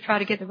overtures to try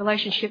to get the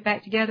relationship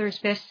back together as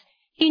best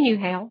he knew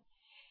how,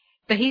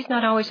 but he's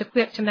not always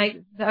equipped to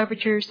make the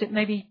overtures that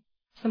maybe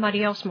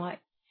somebody else might.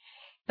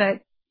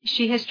 But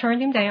she has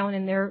turned him down,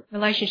 and their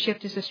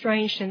relationship is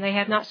estranged, and they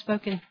have not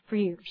spoken for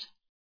years.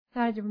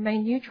 Decided to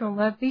remain neutral and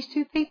love these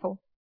two people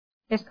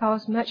has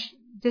caused much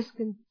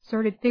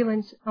disconcerted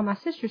feelings on my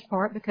sister's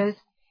part, because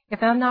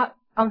if I'm not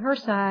on her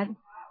side,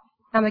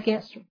 I'm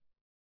against her.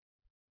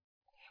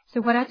 So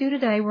what I do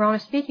today, we're on a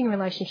speaking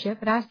relationship,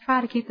 but I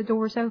try to keep the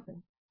doors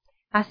open.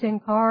 I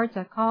send cards,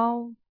 I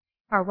call,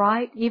 I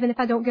write, even if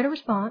I don't get a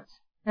response,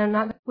 and I'm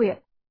not going to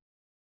quit.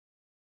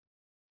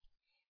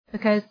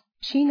 Because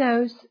she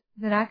knows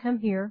that I come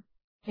here,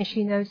 and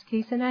she knows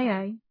Keith and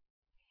AA,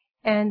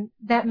 and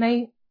that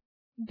may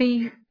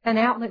be an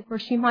outlet where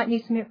she might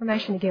need some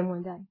information again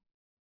one day.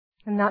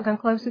 I'm not going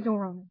to close the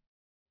door on her.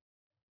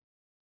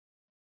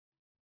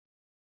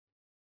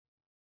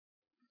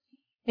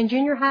 In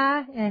junior high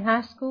and in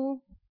high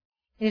school,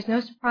 it is no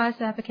surprise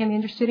that I became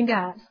interested in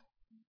guys.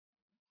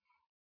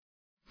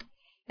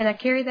 And I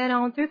carried that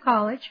on through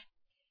college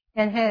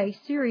and had a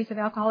series of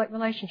alcoholic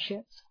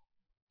relationships.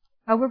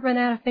 I would run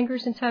out of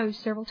fingers and toes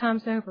several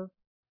times over,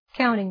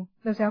 counting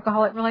those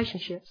alcoholic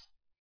relationships.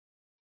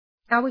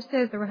 I always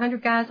said if there were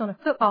 100 guys on a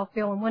football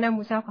field and one of them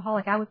was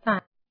alcoholic, I would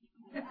find.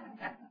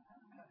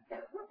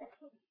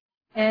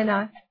 And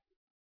I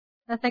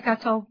think I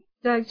told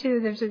Doug, too,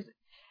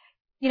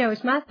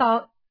 it's my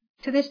thought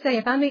to this day,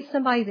 if I meet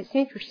somebody that's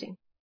interesting,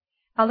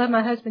 I love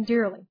my husband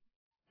dearly,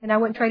 and I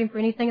wouldn't trade him for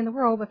anything in the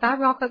world, but if I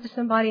walk up to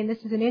somebody and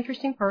this is an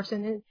interesting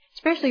person, and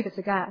especially if it's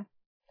a guy,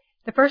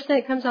 the first thing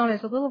that comes on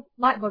is a little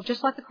light bulb,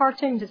 just like the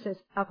cartoons that says,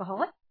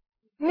 alcoholic.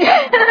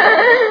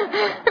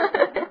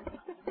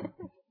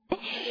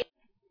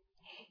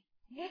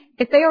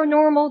 If they are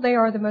normal, they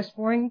are the most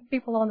boring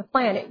people on the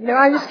planet.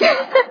 I just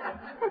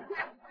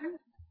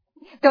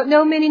don't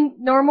know many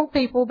normal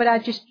people, but I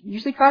just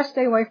usually try to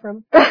stay away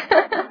from them.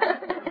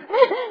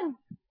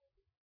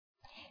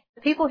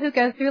 People who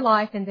go through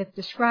life and they've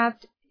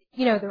described,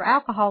 their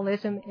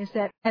alcoholism is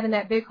that having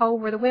that big hole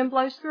where the wind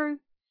blows through.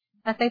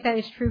 I think that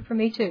is true for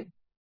me too.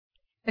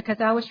 Because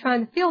I was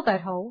trying to fill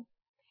that hole,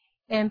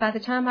 and by the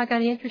time I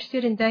got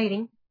interested in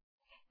dating,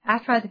 I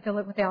tried to fill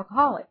it with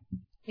alcoholic.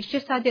 It's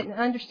just I didn't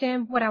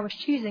understand what I was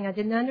choosing. I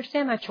didn't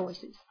understand my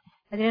choices.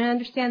 I didn't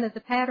understand that the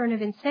pattern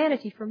of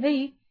insanity for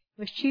me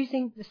was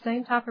choosing the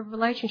same type of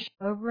relationship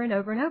over and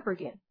over and over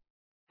again.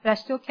 But I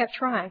still kept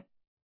trying.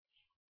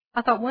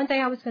 I thought one day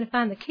I was going to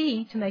find the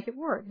key to make it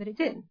work, but it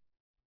didn't.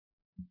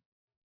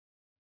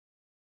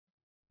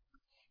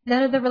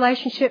 None of the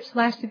relationships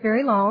lasted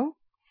very long.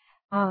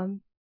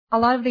 A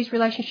lot of these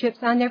relationships,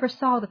 I never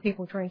saw the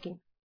people drinking.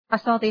 I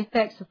saw the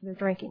effects of their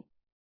drinking.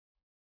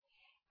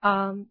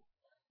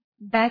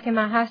 Back in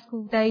my high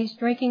school days,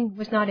 drinking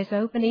was not as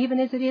open even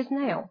as it is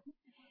now.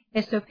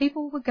 And so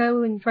people would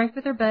go and drink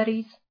with their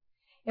buddies.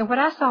 And what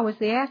I saw was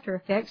the after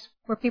effects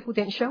where people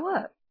didn't show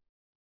up.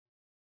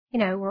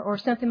 Or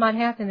something might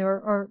happen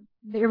or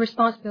the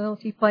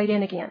irresponsibility played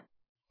in again.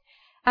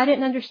 I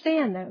didn't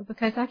understand, though,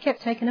 because I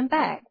kept taking them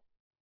back.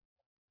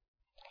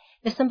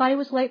 If somebody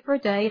was late for a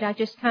date, I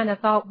just kind of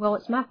thought, well,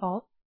 it's my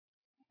fault.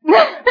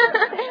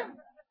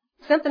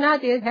 Something I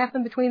did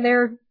happened between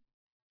their,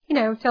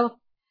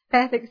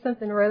 telepathic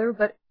something or other.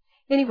 But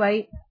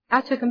anyway,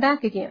 I took them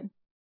back again.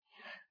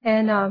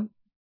 And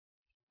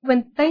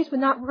when things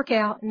would not work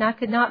out and I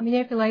could not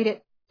manipulate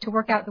it to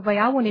work out the way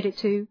I wanted it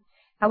to,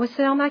 I would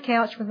sit on my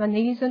couch with my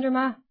knees under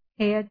my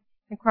head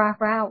and cry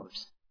for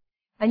hours.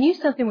 I knew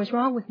something was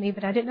wrong with me,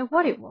 but I didn't know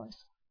what it was.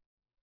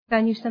 But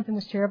I knew something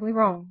was terribly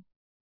wrong.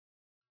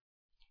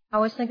 I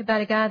always think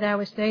about a guy that I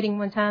was dating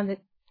one time that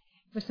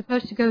was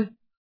supposed to go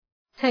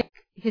take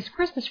his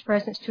Christmas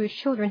presents to his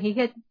children. He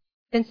had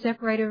been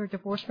separated or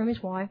divorced from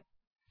his wife.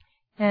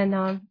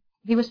 And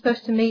he was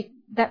supposed to meet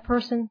that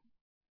person,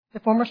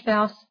 the former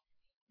spouse,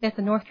 at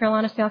the North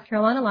Carolina-South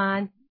Carolina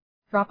line,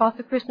 drop off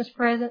the Christmas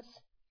presents,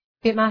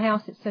 be at my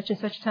house at such and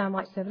such a time,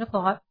 like 7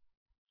 o'clock.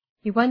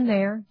 He wasn't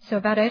there, so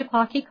about 8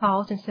 o'clock he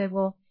calls and said,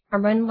 well,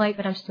 I'm running late,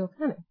 but I'm still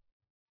coming.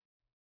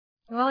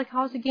 Well, he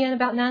calls again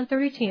about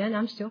 9:30, 10,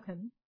 I'm still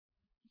coming.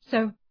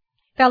 So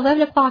about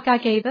 11 o'clock I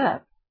gave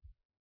up.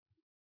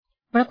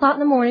 1 o'clock in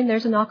the morning,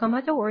 there's a knock on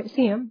my door. It's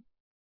him.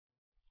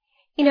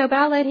 But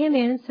I let him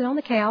in and sit on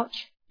the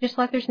couch, just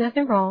like there's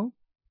nothing wrong.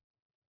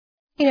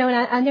 And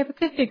I never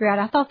could figure out.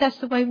 I thought that's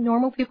the way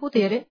normal people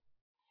did it.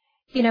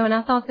 And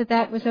I thought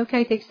that was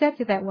okay to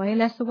accept it that way,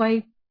 and that's the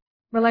way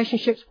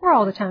relationships were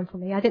all the time for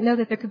me. I didn't know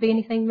that there could be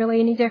anything really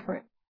any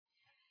different.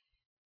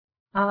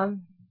 I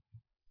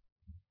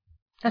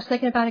was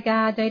thinking about a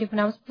guy I dated when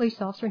I was a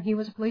police officer, and he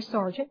was a police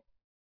sergeant.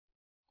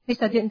 At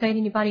least I didn't date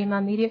anybody in my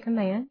immediate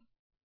command.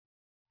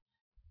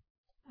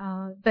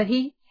 But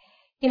he,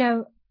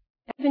 I've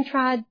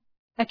even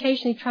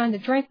occasionally trying to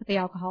drink with the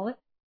alcoholic,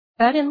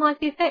 but I didn't like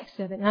the effects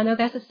of it. And I know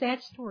that's a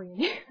sad story.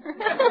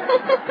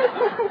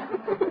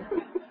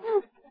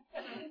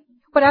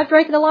 What I've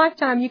drank in a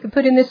lifetime, you can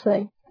put in this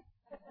thing.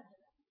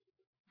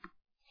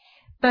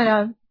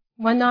 But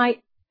one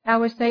night I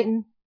was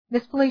dating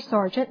this police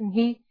sergeant, and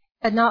he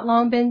had not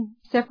long been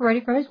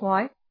separated from his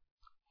wife.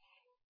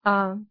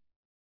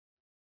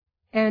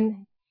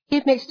 And he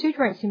had mixed 2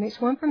 drinks. He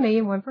mixed one for me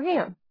and one for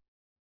him.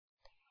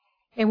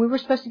 And we were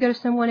supposed to go to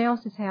someone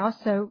else's house.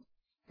 So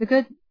the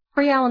good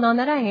pre-Al-Anon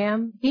that I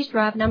am, he's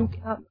driving.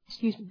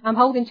 I'm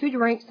holding 2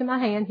 drinks in my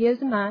hand,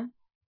 his and mine.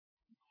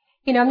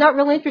 I'm not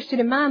really interested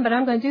in mine, but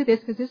I'm going to do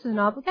this because this is an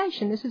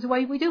obligation. This is the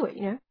way we do it,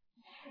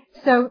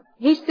 So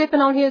he's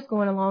sipping on his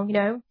going along,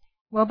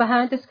 Well,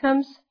 behind us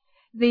comes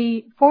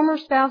the former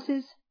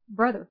spouse's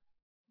brother,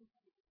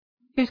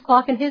 who's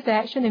clocking his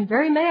action and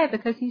very mad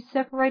because he's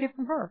separated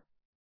from her.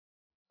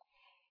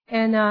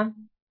 And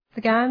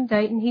the guy I'm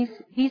dating,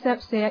 he's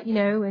upset,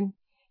 and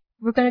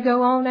we're going to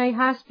go on a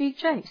high-speed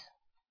chase.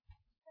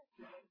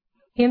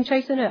 Him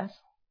chasing us.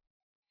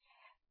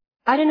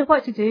 I didn't know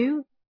what to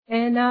do,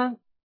 and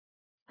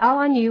all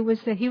I knew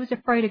was that he was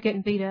afraid of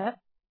getting beat up.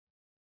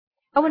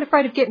 I wasn't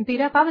afraid of getting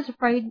beat up. I was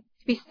afraid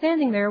to be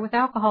standing there with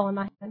alcohol in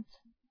my hands.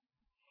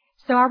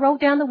 So I rolled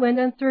down the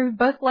window and threw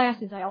both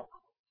glasses out,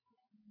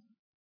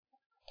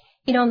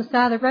 on the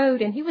side of the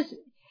road, and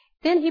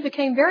then he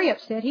became very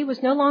upset. He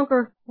was no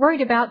longer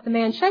worried about the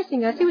man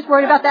chasing us. He was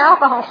worried about the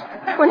alcohol.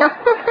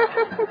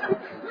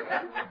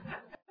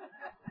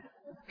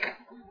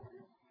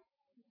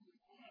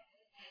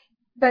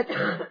 But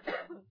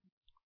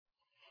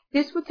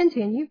this would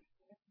continue.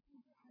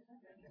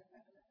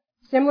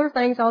 Similar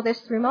things all this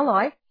through my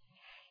life.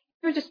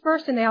 were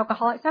dispersed in the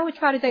alcoholics, I would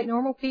try to date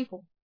normal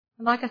people.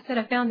 And like I said,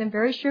 I found them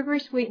very sugary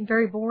sweet and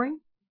very boring.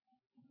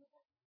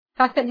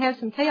 I couldn't have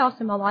some chaos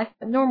in my life,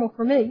 but normal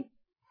for me.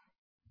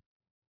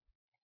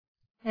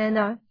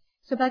 And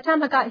so by the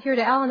time I got here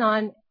to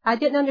Al-Anon, I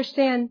didn't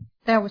understand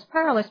that I was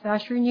powerless, but I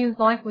sure knew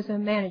life was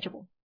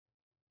unmanageable.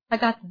 I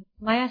got the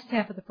last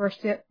half of the first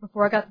step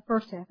before I got the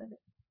first half of it.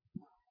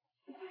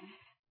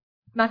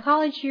 My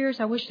college years,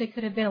 I wish they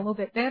could have been a little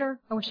bit better.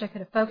 I wish I could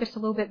have focused a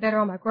little bit better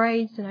on my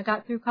grades, and I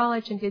got through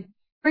college and did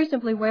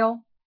reasonably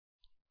well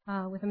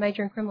with a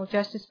major in criminal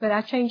justice, but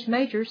I changed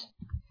majors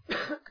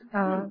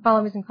while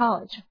I was in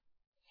college.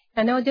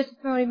 I know I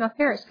disappointed my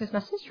parents because my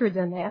sister had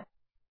done that.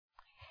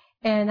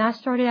 And I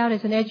started out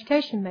as an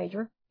education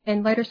major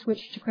and later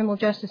switched to criminal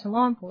justice and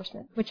law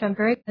enforcement, which I'm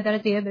very glad that I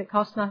did, but it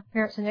cost my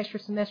parents an extra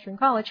semester in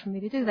college for me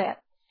to do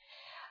that.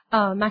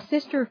 My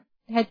sister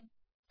had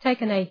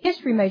taken a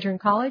history major in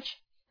college,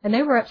 and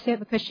they were upset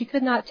because she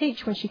could not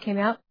teach when she came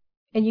out,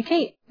 and you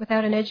can't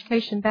without an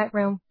education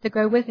background to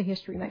go with a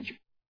history major.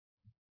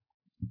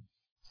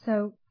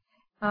 So,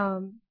 I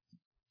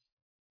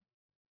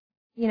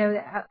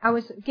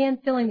was again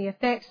feeling the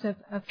effects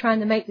of trying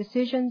to make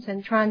decisions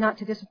and trying not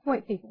to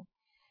disappoint people.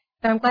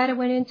 But I'm glad I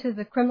went into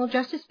the criminal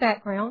justice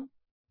background.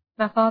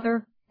 My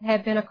father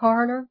had been a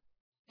coroner.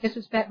 This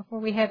was back before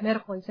we had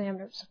medical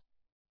examiners.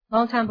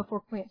 Long time before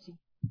Quincy.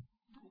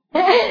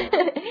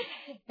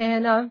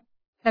 And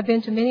I've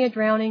been to many a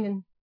drowning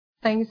and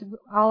things.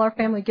 All our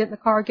family get in the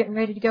car getting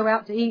ready to go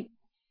out to eat.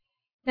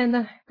 And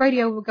the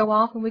radio would go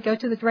off and we'd go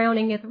to the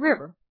drowning at the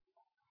river.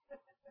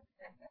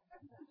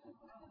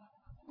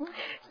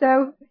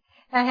 So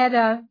I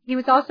had he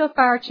was also a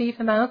fire chief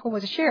and my uncle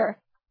was a sheriff.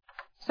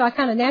 So I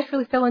kind of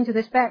naturally fell into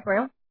this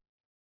background.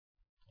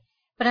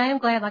 But I am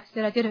glad, like I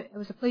said, I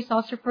was a police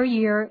officer for a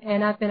year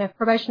and I've been a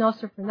probation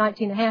officer for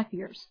 19 and a half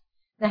years.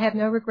 And I have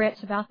no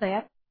regrets about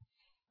that.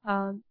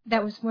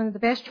 That was one of the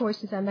best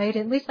choices I made,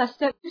 and at least I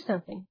stuck to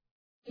something,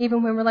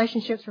 even when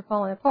relationships were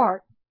falling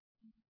apart.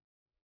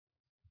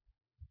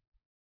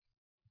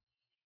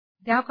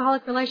 The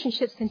alcoholic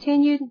relationships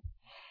continued,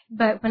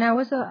 but when I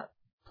was a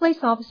police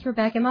officer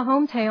back in my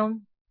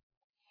hometown,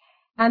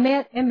 I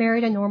met and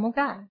married a normal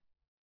guy.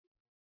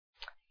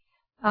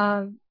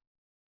 I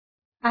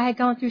had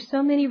gone through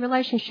so many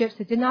relationships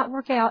that did not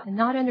work out, and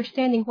not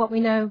understanding what we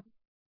know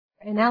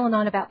in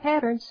Al-Anon about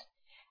patterns,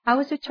 I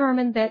was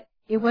determined that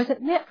it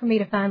wasn't meant for me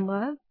to find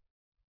love.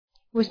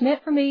 It was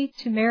meant for me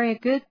to marry a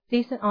good,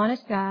 decent,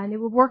 honest guy, and it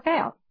would work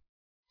out.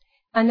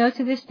 I know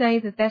to this day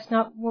that that's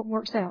not what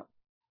works out.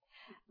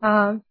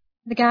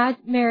 The guy I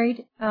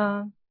married,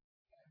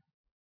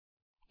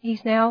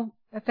 he's now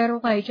a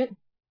federal agent.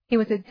 He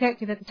was a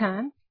detective at the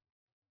time.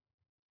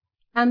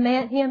 I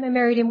met him and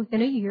married him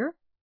within a year.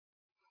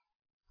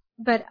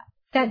 But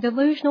that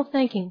delusional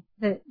thinking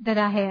that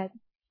I had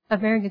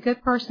of marrying a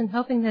good person,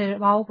 hoping that it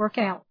would all work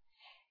out,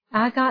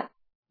 I got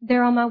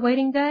there on my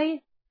wedding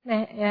day.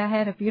 I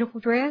had a beautiful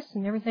dress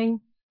and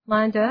everything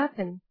lined up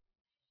and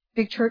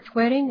big church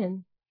wedding,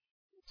 and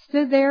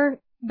stood there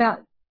about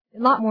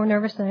a lot more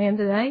nervous than I am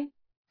today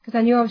because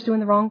I knew I was doing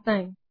the wrong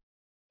thing.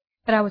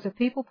 But I was a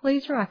people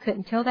pleaser. I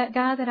couldn't tell that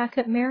guy that I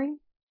couldn't marry.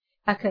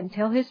 I couldn't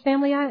tell his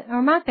family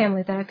or my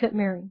family that I couldn't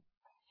marry.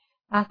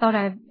 I thought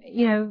I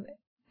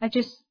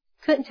just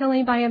couldn't tell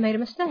anybody I made a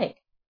mistake.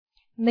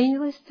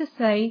 Needless to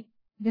say,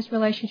 this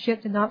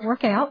relationship did not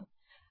work out.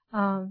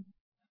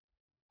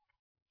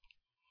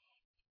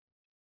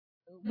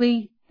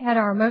 We had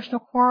our emotional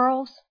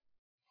quarrels,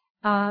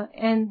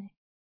 and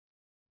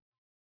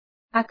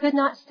I could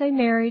not stay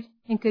married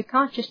in good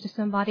conscience to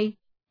somebody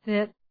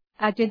that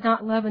I did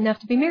not love enough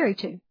to be married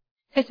to. It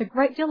takes a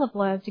great deal of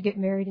love to get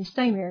married and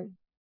stay married.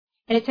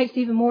 And it takes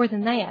even more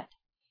than that.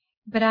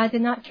 But I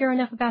did not care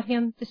enough about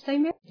him to stay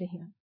married to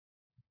him.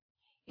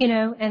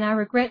 And I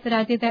regret that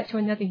I did that to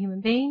another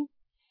human being.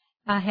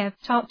 I have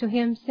talked to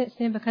him since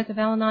then because of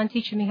Al-Anon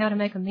teaching me how to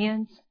make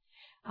amends.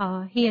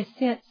 He has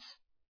since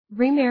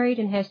remarried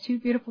and has 2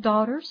 beautiful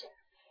daughters,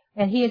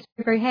 and he is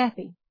very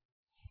happy.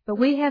 But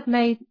we have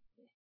made,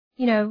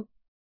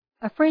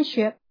 a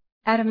friendship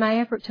out of my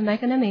effort to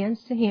make an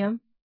amends to him,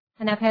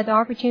 and I've had the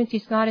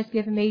opportunities God has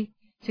given me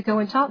to go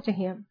and talk to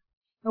him.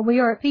 But we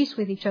are at peace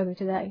with each other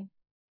today.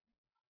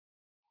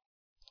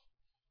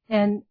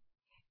 And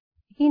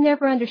he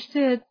never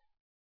understood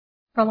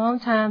for a long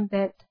time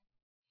that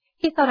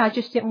he thought I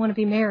just didn't want to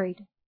be married.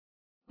 It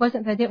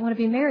wasn't that I didn't want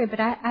to be married, but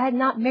I had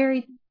not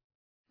married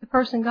the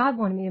person God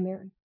wanted me to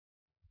marry.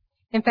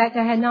 In fact,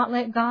 I had not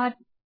let God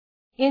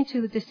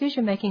into the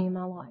decision making in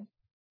my life.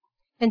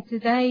 And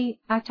today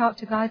I talk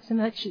to God so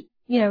much,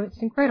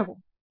 it's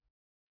incredible.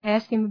 I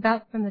ask him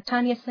about from the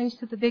tiniest things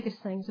to the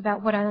biggest things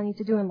about what I need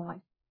to do in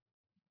life.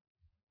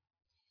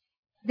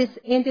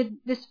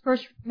 This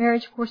first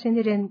marriage, of course,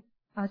 ended in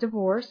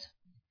divorce,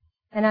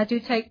 and I do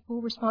take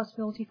full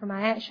responsibility for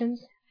my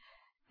actions.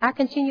 I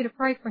continue to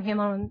pray for him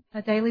on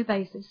a daily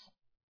basis.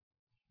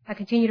 I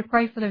continue to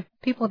pray for the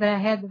people that I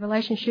had the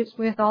relationships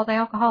with, all the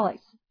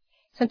alcoholics.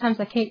 Sometimes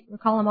I can't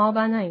recall them all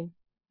by name.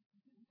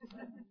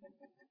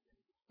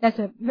 That's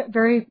a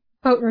very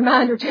potent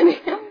reminder to me.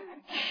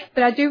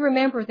 But I do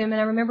remember them,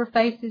 and I remember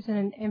faces,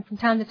 and from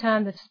time to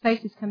time the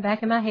faces come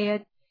back in my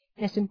head,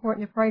 and it's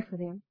important to pray for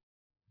them.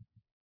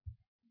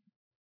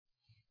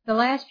 The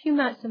last few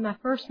months of my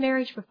first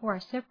marriage before I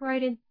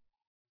separated,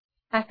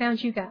 I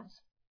found you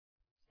guys.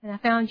 And I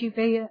found you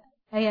via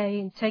AA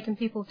and taking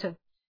people to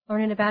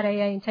learning about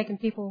AA and taking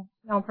people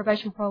on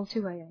probation parole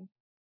to AA.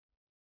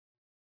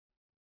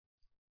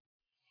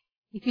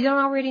 If you don't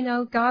already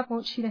know, God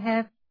wants you to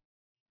have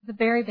the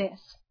very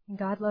best, and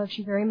God loves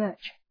you very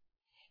much.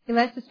 He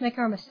lets us make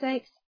our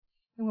mistakes,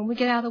 and when we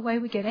get out of the way,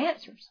 we get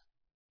answers.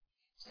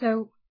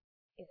 So,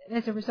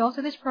 as a result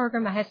of this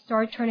program, I had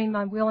started turning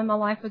my will and my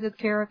life over to the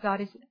care of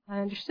God as I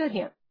understood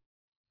Him.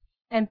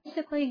 And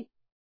basically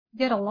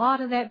did a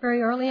lot of that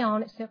very early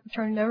on, except for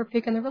turning over,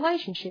 picking the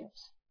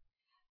relationships.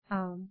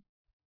 I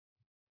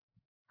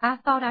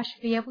thought I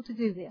should be able to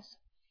do this.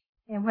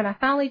 And when I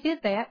finally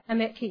did that, I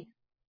met Keith.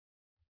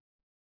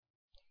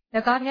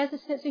 Now, God has a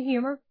sense of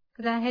humor,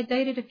 because I had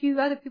dated a few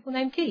other people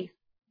named Keith.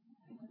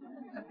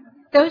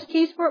 Those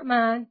Keiths weren't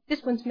mine.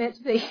 This one's meant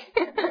to be.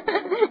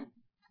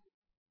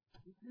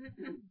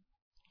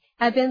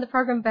 I'd been in the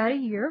program about a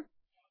year,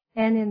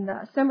 and in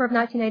the summer of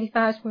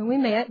 1985 is when we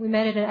met. We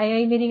met at an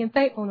AA meeting in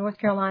Fayetteville, North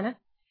Carolina,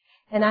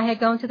 and I had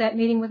gone to that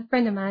meeting with a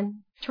friend of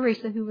mine,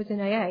 Teresa, who was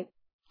in AA.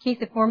 Keith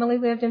had formerly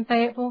lived in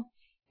Fayetteville,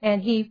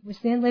 and he was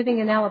then living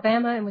in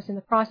Alabama and was in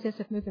the process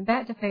of moving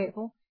back to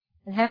Fayetteville,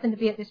 and happened to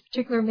be at this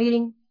particular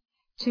meeting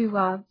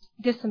to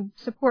give some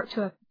support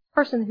to a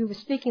person who was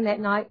speaking that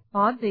night,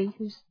 Bob V.,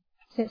 who's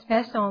since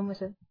passed on,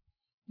 was a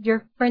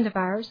dear friend of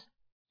ours,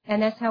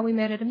 and that's how we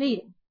met at a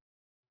meeting.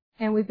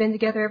 And we've been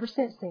together ever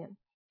since then.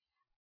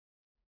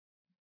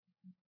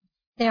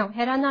 Now,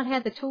 had I not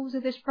had the tools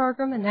of this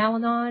program and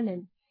Al-Anon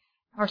and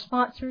our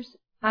sponsors,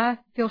 I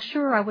feel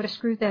sure I would have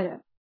screwed that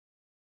up.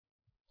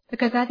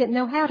 Because I didn't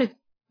know how to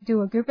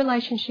do a good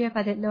relationship.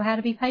 I didn't know how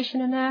to be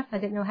patient enough. I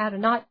didn't know how to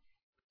not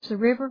push the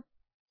river.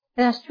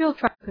 And I still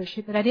try to push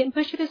it, but I didn't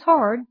push it as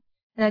hard,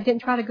 and I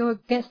didn't try to go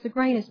against the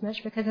grain as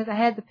much because I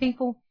had the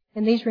people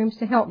in these rooms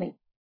to help me.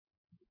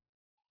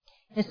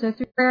 And so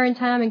through prayer and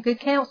time and good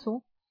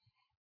counsel,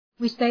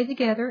 we stayed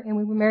together, and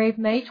we were married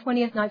May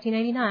 20th,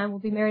 1989. We'll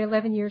be married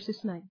 11 years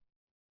this May.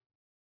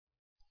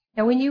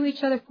 Now, we knew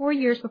each other 4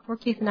 years before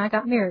Keith and I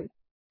got married,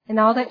 and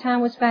all that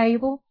time was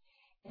valuable,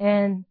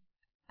 and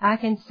I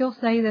can still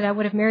say that I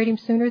would have married him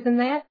sooner than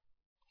that.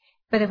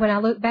 But when I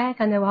look back,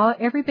 I know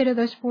every bit of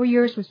those 4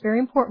 years was very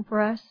important for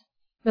us.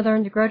 We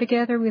learned to grow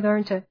together. We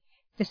learned to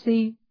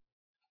see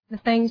the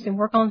things and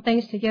work on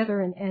things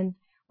together and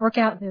work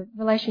out the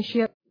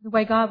relationship the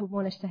way God would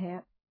want us to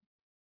have.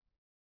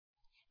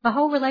 My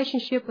whole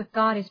relationship with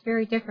God is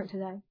very different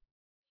today.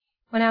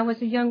 When I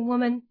was a young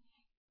woman,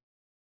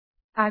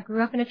 I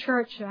grew up in a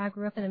church. I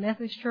grew up in a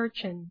Methodist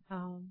church, and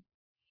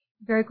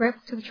very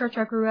grateful to the church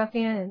I grew up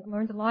in, and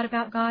learned a lot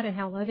about God and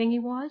how loving He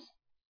was,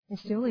 and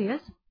still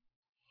is.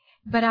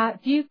 But I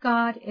viewed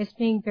God as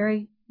being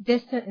very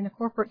distant in a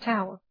corporate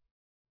tower.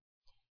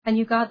 I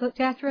knew God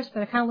looked after us,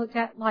 but I kind of looked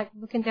at like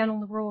looking down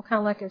on the world kind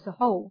of like as a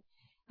whole.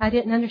 I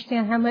didn't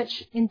understand how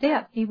much in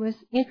depth He was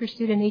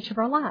interested in each of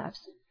our lives.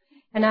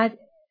 And I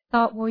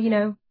thought,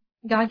 well,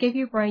 God gave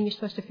you a brain. You're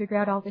supposed to figure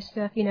out all this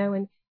stuff,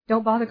 and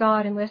don't bother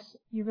God unless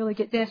you really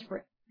get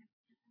desperate.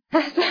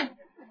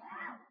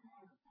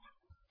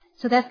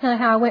 So that's kind of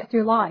how I went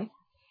through life.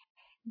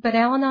 But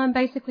Al-Anon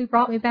basically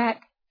brought me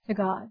back to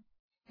God.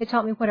 It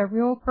taught me what a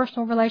real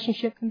personal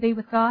relationship can be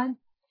with God.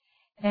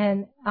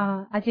 And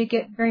I did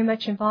get very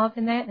much involved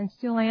in that and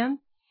still am.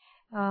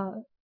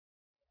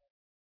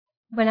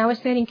 When I was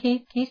dating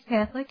Keith, Keith's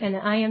Catholic, and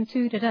I am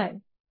too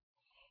today.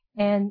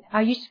 And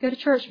I used to go to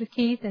church with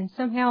Keith, and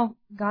somehow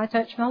God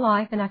touched my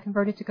life, and I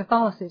converted to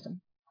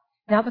Catholicism.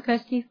 Not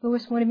because Keith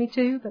Lewis wanted me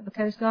to, but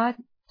because God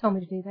told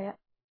me to do that.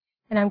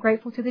 And I'm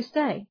grateful to this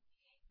day.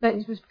 But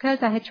it was because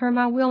I had turned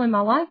my will and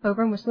my life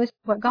over and was listening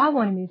to what God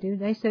wanted me to do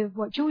today instead of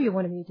what Julia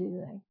wanted me to do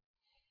today.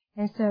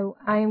 And so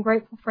I am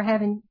grateful for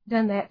having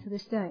done that to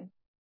this day.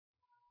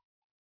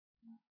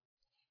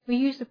 We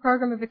use the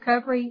program of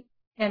recovery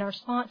and our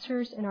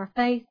sponsors and our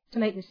faith to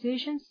make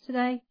decisions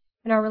today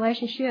in our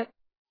relationship.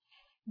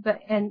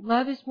 And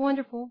love is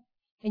wonderful,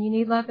 and you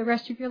need love the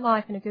rest of your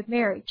life in a good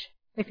marriage.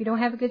 If you don't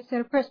have a good set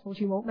of principles,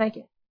 you won't make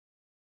it.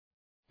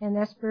 And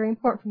that's very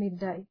important for me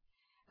today.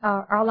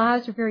 Our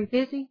lives are very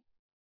busy,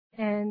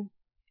 and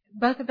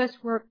both of us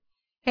work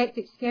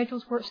hectic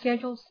schedules, work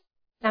schedules.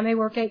 I may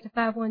work 8 to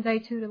 5 one day,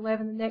 2 to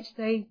 11 the next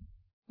day,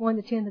 1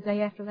 to 10 the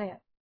day after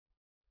that.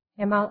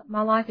 And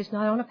my life is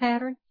not on a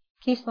pattern.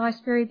 Keith's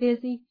life's very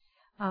busy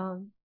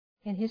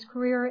in his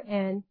career,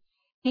 and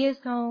he has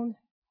gone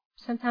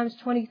sometimes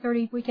 20,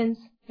 30 weekends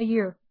a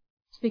year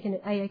speaking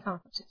at AA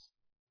conferences.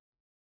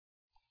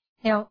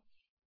 Now,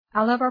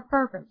 I love our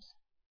programs.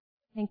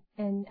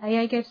 And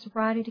AA gave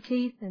sobriety to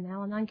Keith, and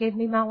Al-Anon gave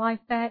me my life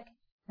back,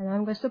 and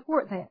I'm going to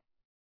support that.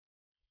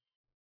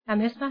 I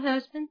miss my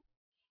husband,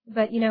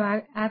 but,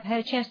 I've had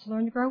a chance to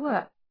learn to grow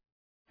up.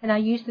 And I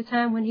use the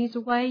time when he's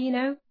away,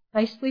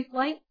 I sleep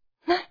late,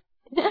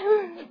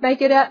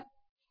 make it up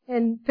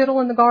and fiddle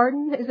in the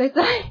garden, as they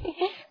say,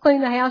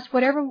 clean the house,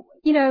 whatever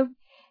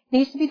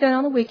needs to be done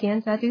on the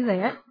weekends. I do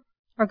that.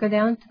 Or go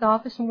down to the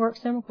office and work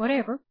some,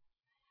 whatever.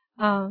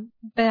 But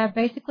I've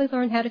basically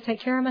learned how to take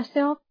care of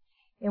myself.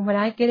 And when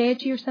I get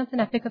edgy or something,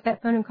 I pick up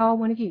that phone and call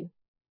one of you.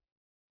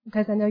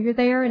 Because I know you're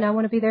there and I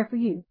want to be there for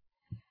you.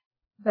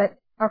 But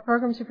our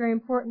programs are very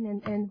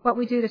important, and what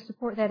we do to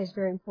support that is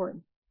very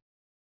important.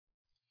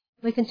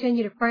 We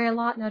continue to pray a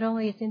lot, not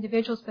only as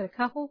individuals, but a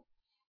couple.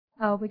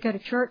 We go to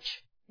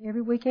church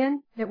every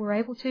weekend that we're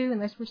able to.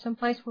 Unless we're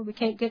someplace where we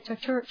can't get to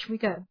church, we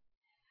go.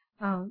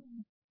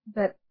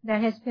 But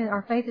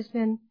our faith has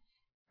been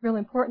real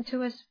important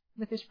to us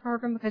with this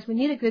program because we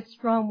need a good,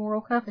 strong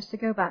moral compass to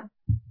go by.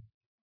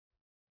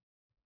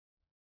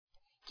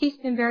 Keith's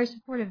been very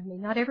supportive of me.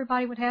 Not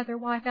everybody would have their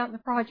wife out in the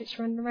projects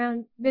running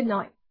around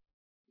midnight.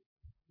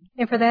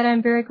 And for that,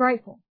 I'm very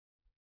grateful.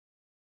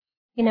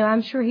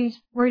 I'm sure he's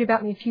worried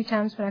about me a few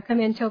times when I come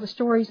in and tell the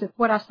stories of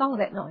what I saw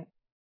that night.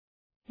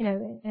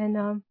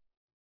 And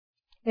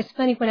it's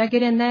funny, when I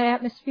get in that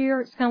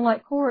atmosphere, it's kind of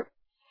like court.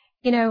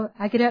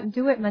 I get up and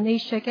do it, and my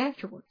knees shake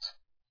afterwards.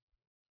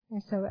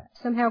 And so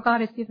somehow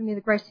God has given me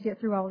the grace to get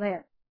through all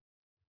that.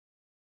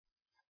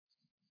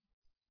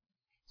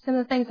 Some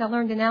of the things I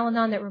learned in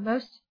Al-Anon that were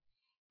most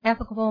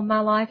applicable in my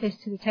life is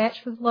to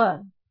detach with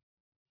love.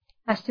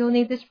 I still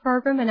need this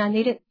program, and I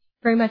need it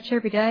very much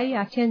every day.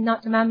 I tend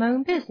not to mind my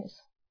own business.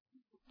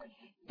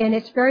 And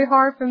it's very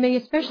hard for me,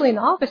 especially in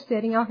the office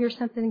setting. I'll hear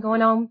something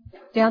going on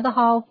down the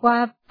hall,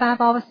 five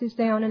offices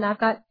down, and I've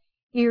got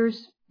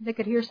ears that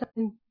could hear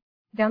something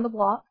down the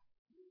block.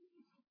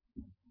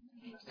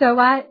 So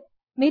I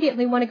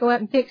immediately want to go up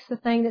and fix the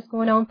thing that's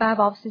going on 5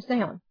 offices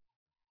down.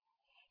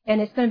 And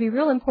it's going to be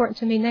real important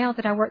to me now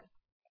that I work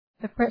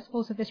the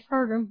principles of this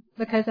program,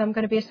 because I'm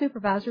going to be a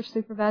supervisor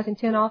supervising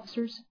 10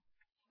 officers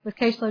with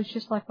caseloads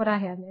just like what I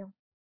have now.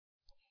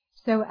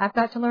 So I've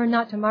got to learn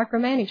not to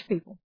micromanage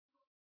people.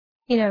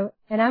 And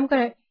I'm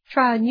going to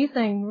try a new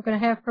thing. We're going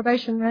to have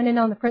probation running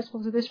on the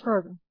principles of this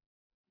program.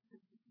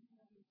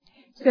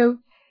 So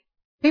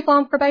people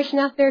on probation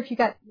out there,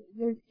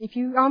 if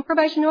you're on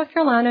probation North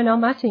Carolina and on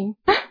my team,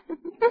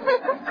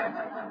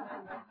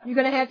 you're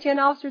going to have 10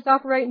 officers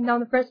operating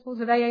on the principles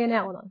of AA and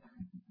Al-Anon.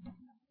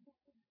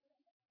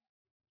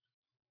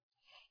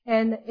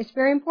 And it's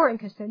very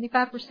important because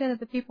 75% of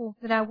the people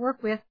that I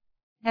work with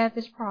have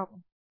this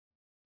problem.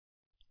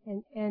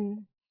 And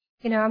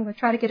I'm going to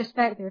try to get us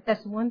back there. If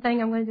that's the one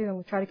thing I'm going to do, I'm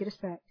going to try to get us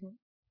back to it.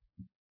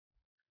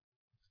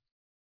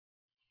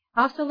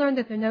 I also learned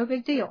that there are no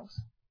big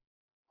deals.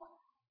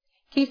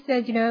 Keith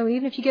said,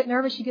 even if you get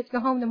nervous, you get to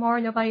go home tomorrow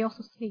and nobody else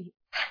will see you.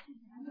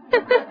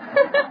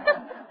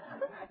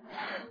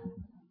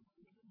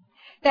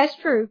 That's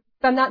true.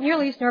 But I'm not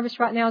nearly as nervous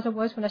right now as I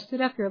was when I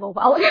stood up here a little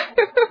while ago.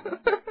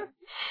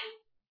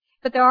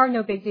 But there are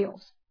no big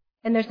deals.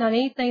 And there's not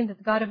anything that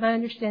the God of my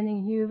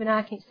understanding, you and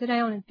I, can't sit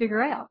down and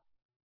figure out.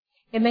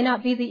 It may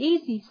not be the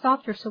easy,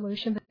 softer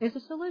solution, but there's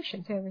a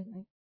solution to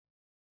everything.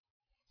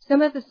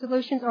 Some of the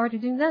solutions are to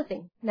do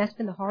nothing. And that's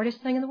been the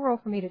hardest thing in the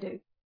world for me to do.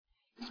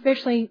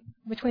 Especially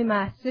between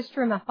my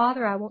sister and my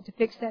father, I want to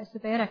fix that so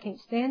bad I can't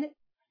stand it.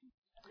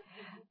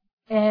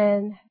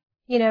 And,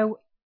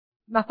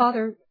 my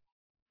father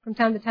from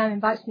time to time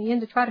invites me in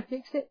to try to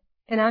fix it,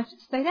 and I've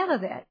stayed out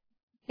of that.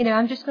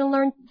 I'm just going to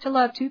learn to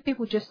love 2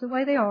 people just the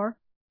way they are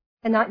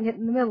and not get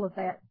in the middle of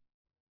that.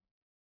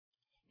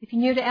 If you're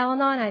new to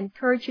Al-Anon, I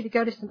encourage you to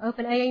go to some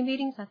open AA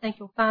meetings. I think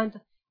you'll find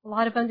a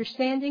lot of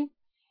understanding.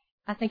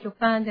 I think you'll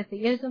find that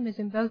the ism is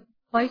in both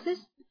places,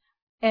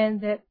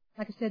 and that,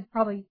 like I said,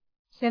 probably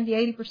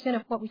 70-80%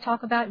 of what we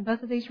talk about in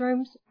both of these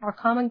rooms are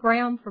common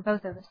ground for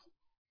both of us,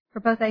 for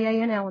both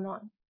AA and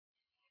Al-Anon.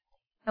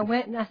 I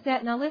went and I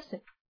sat and I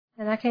listened,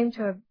 and I came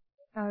to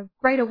a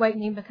great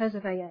awakening because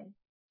of AA.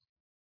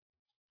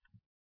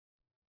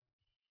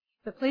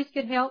 But please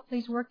get help,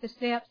 please work the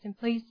steps, and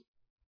please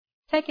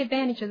take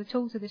advantage of the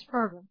tools of this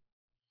program.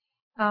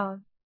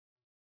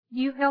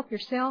 You help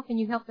yourself and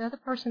you help the other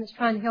person that's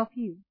trying to help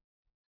you.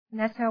 And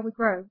that's how we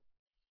grow.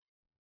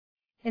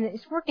 And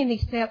it's working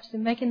these steps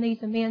and making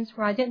these amends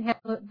where I didn't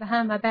have to look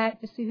behind my back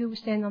to see who was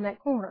standing on that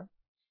corner.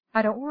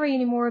 I don't worry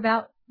anymore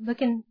about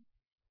looking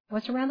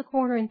what's around the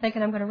corner and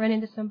thinking I'm going to run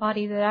into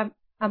somebody that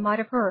I might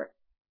have hurt.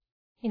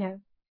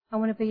 I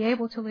want to be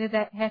able to live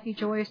that happy,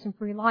 joyous, and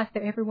free life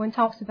that everyone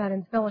talks about in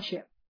the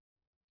fellowship.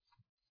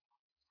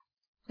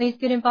 Please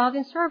get involved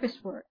in service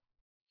work.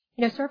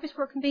 Service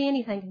work can be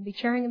anything. It can be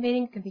chairing a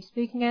meeting, it can be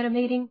speaking at a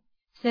meeting,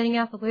 setting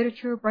out the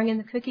literature, bringing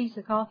the cookies,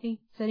 the coffee,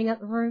 setting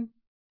up the room.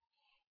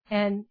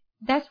 And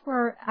that's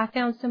where I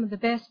found some of the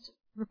best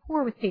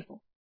rapport with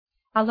people.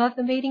 I love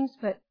the meetings,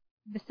 but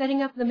the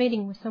setting up of the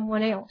meeting with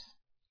someone else.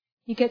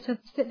 You get to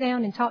sit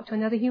down and talk to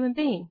another human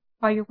being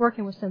while you're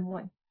working with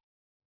someone.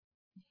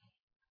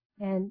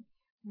 And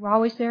we're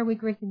always there. We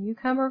greet the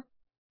newcomer,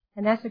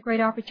 and that's a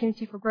great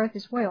opportunity for growth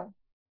as well.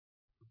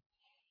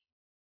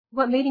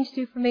 What meetings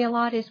do for me a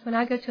lot is when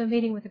I go to a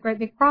meeting with a great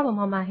big problem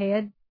on my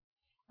head,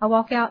 I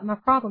walk out and my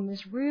problem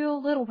is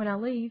real little when I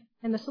leave,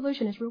 and the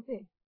solution is real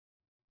big.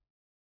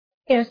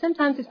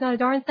 Sometimes it's not a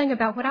darn thing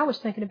about what I was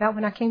thinking about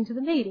when I came to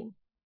the meeting.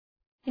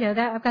 that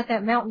I've got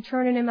that mountain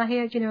churning in my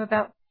head,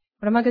 about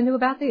what am I going to do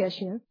about this,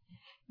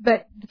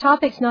 But the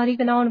topic's not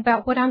even on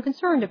about what I'm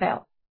concerned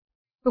about.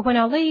 But when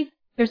I leave,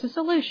 there's a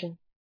solution.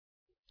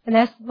 And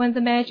that's one of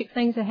the magic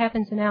things that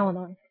happens in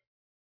Al-Anon.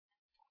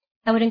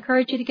 I would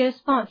encourage you to get a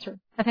sponsor.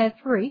 I've had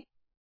 3.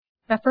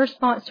 My first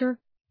sponsor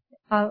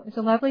is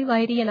a lovely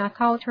lady, and I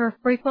called her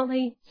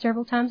frequently,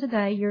 several times a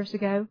day, years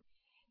ago.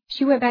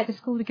 She went back to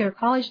school to get her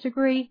college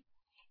degree,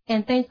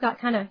 and things got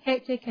kind of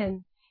hectic,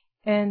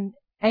 and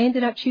I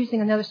ended up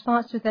choosing another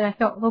sponsor that I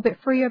felt a little bit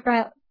freer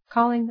about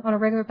calling on a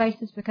regular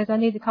basis because I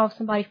need to call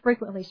somebody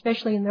frequently,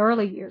 especially in the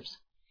early years.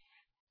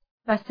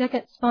 My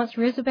second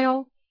sponsor,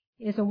 Isabel,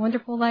 is a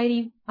wonderful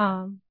lady.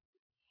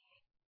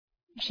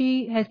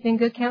 She has been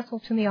good counsel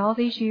to me all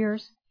these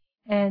years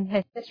and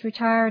has since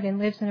retired and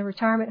lives in a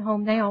retirement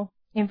home now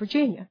in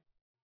Virginia.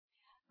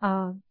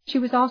 She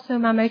was also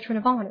my matron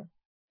of honor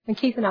when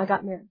Keith and I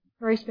got married.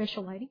 Very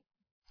special lady.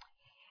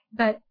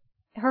 But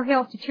her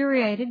health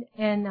deteriorated,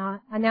 and I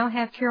now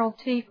have Carol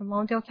T. from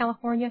Lawndale,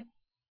 California.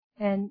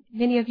 And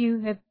many of you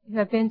who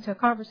have been to a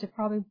conference have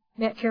probably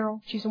met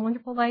Carol. She's a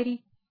wonderful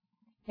lady,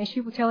 and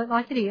she will tell it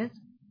like it is.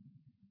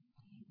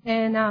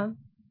 And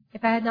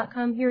if I had not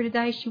come here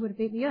today, she would have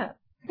beat me up.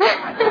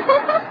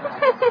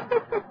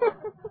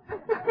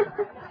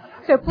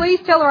 So please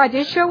tell her I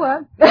did show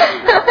up,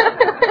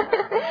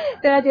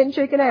 that I didn't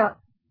chicken out.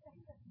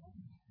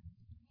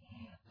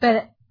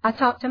 But I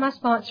talk to my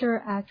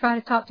sponsor. I try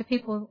to talk to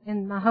people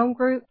in my home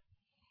group.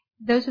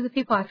 Those are the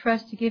people I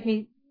trust to give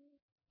me,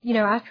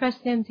 I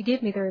trust them to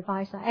give me their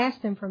advice. I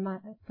ask them for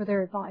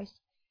their advice.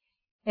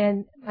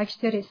 And like I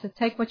said, it's to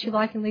take what you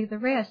like and leave the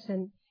rest.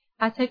 And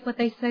I take what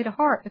they say to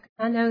heart because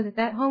I know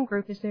that home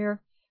group is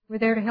there. We're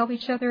there to help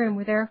each other, and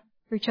we're there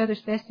for each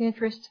other's best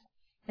interests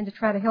and to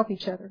try to help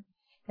each other.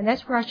 And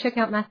that's where I check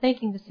out my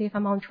thinking to see if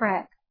I'm on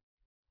track.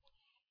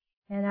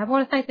 And I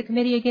want to thank the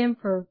committee again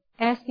for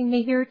asking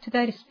me here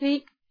today to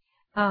speak.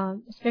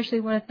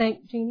 Especially want to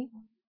thank Jeannie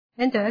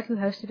and Doug, who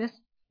hosted us,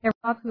 and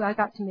Rob, who I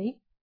got to meet.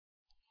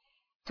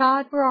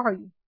 Todd, where are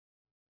you?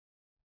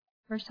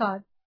 Where's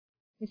Todd?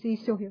 Is he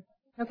still here?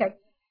 Okay.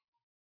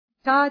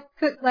 Todd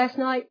cooked last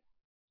night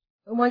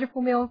a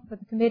wonderful meal for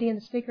the committee and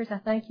the speakers. I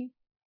thank you.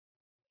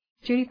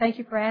 Judy, thank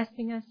you for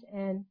asking us.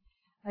 And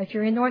if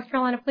you're in North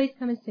Carolina, please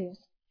come and see us.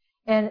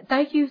 And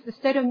thank you, the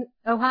state of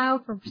Ohio,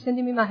 for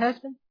sending me my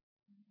husband.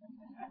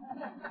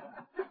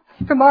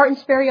 From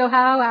Martins Ferry,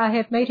 Ohio, I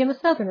have made him a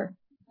Southerner.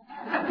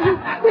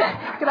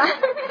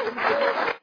 Goodbye.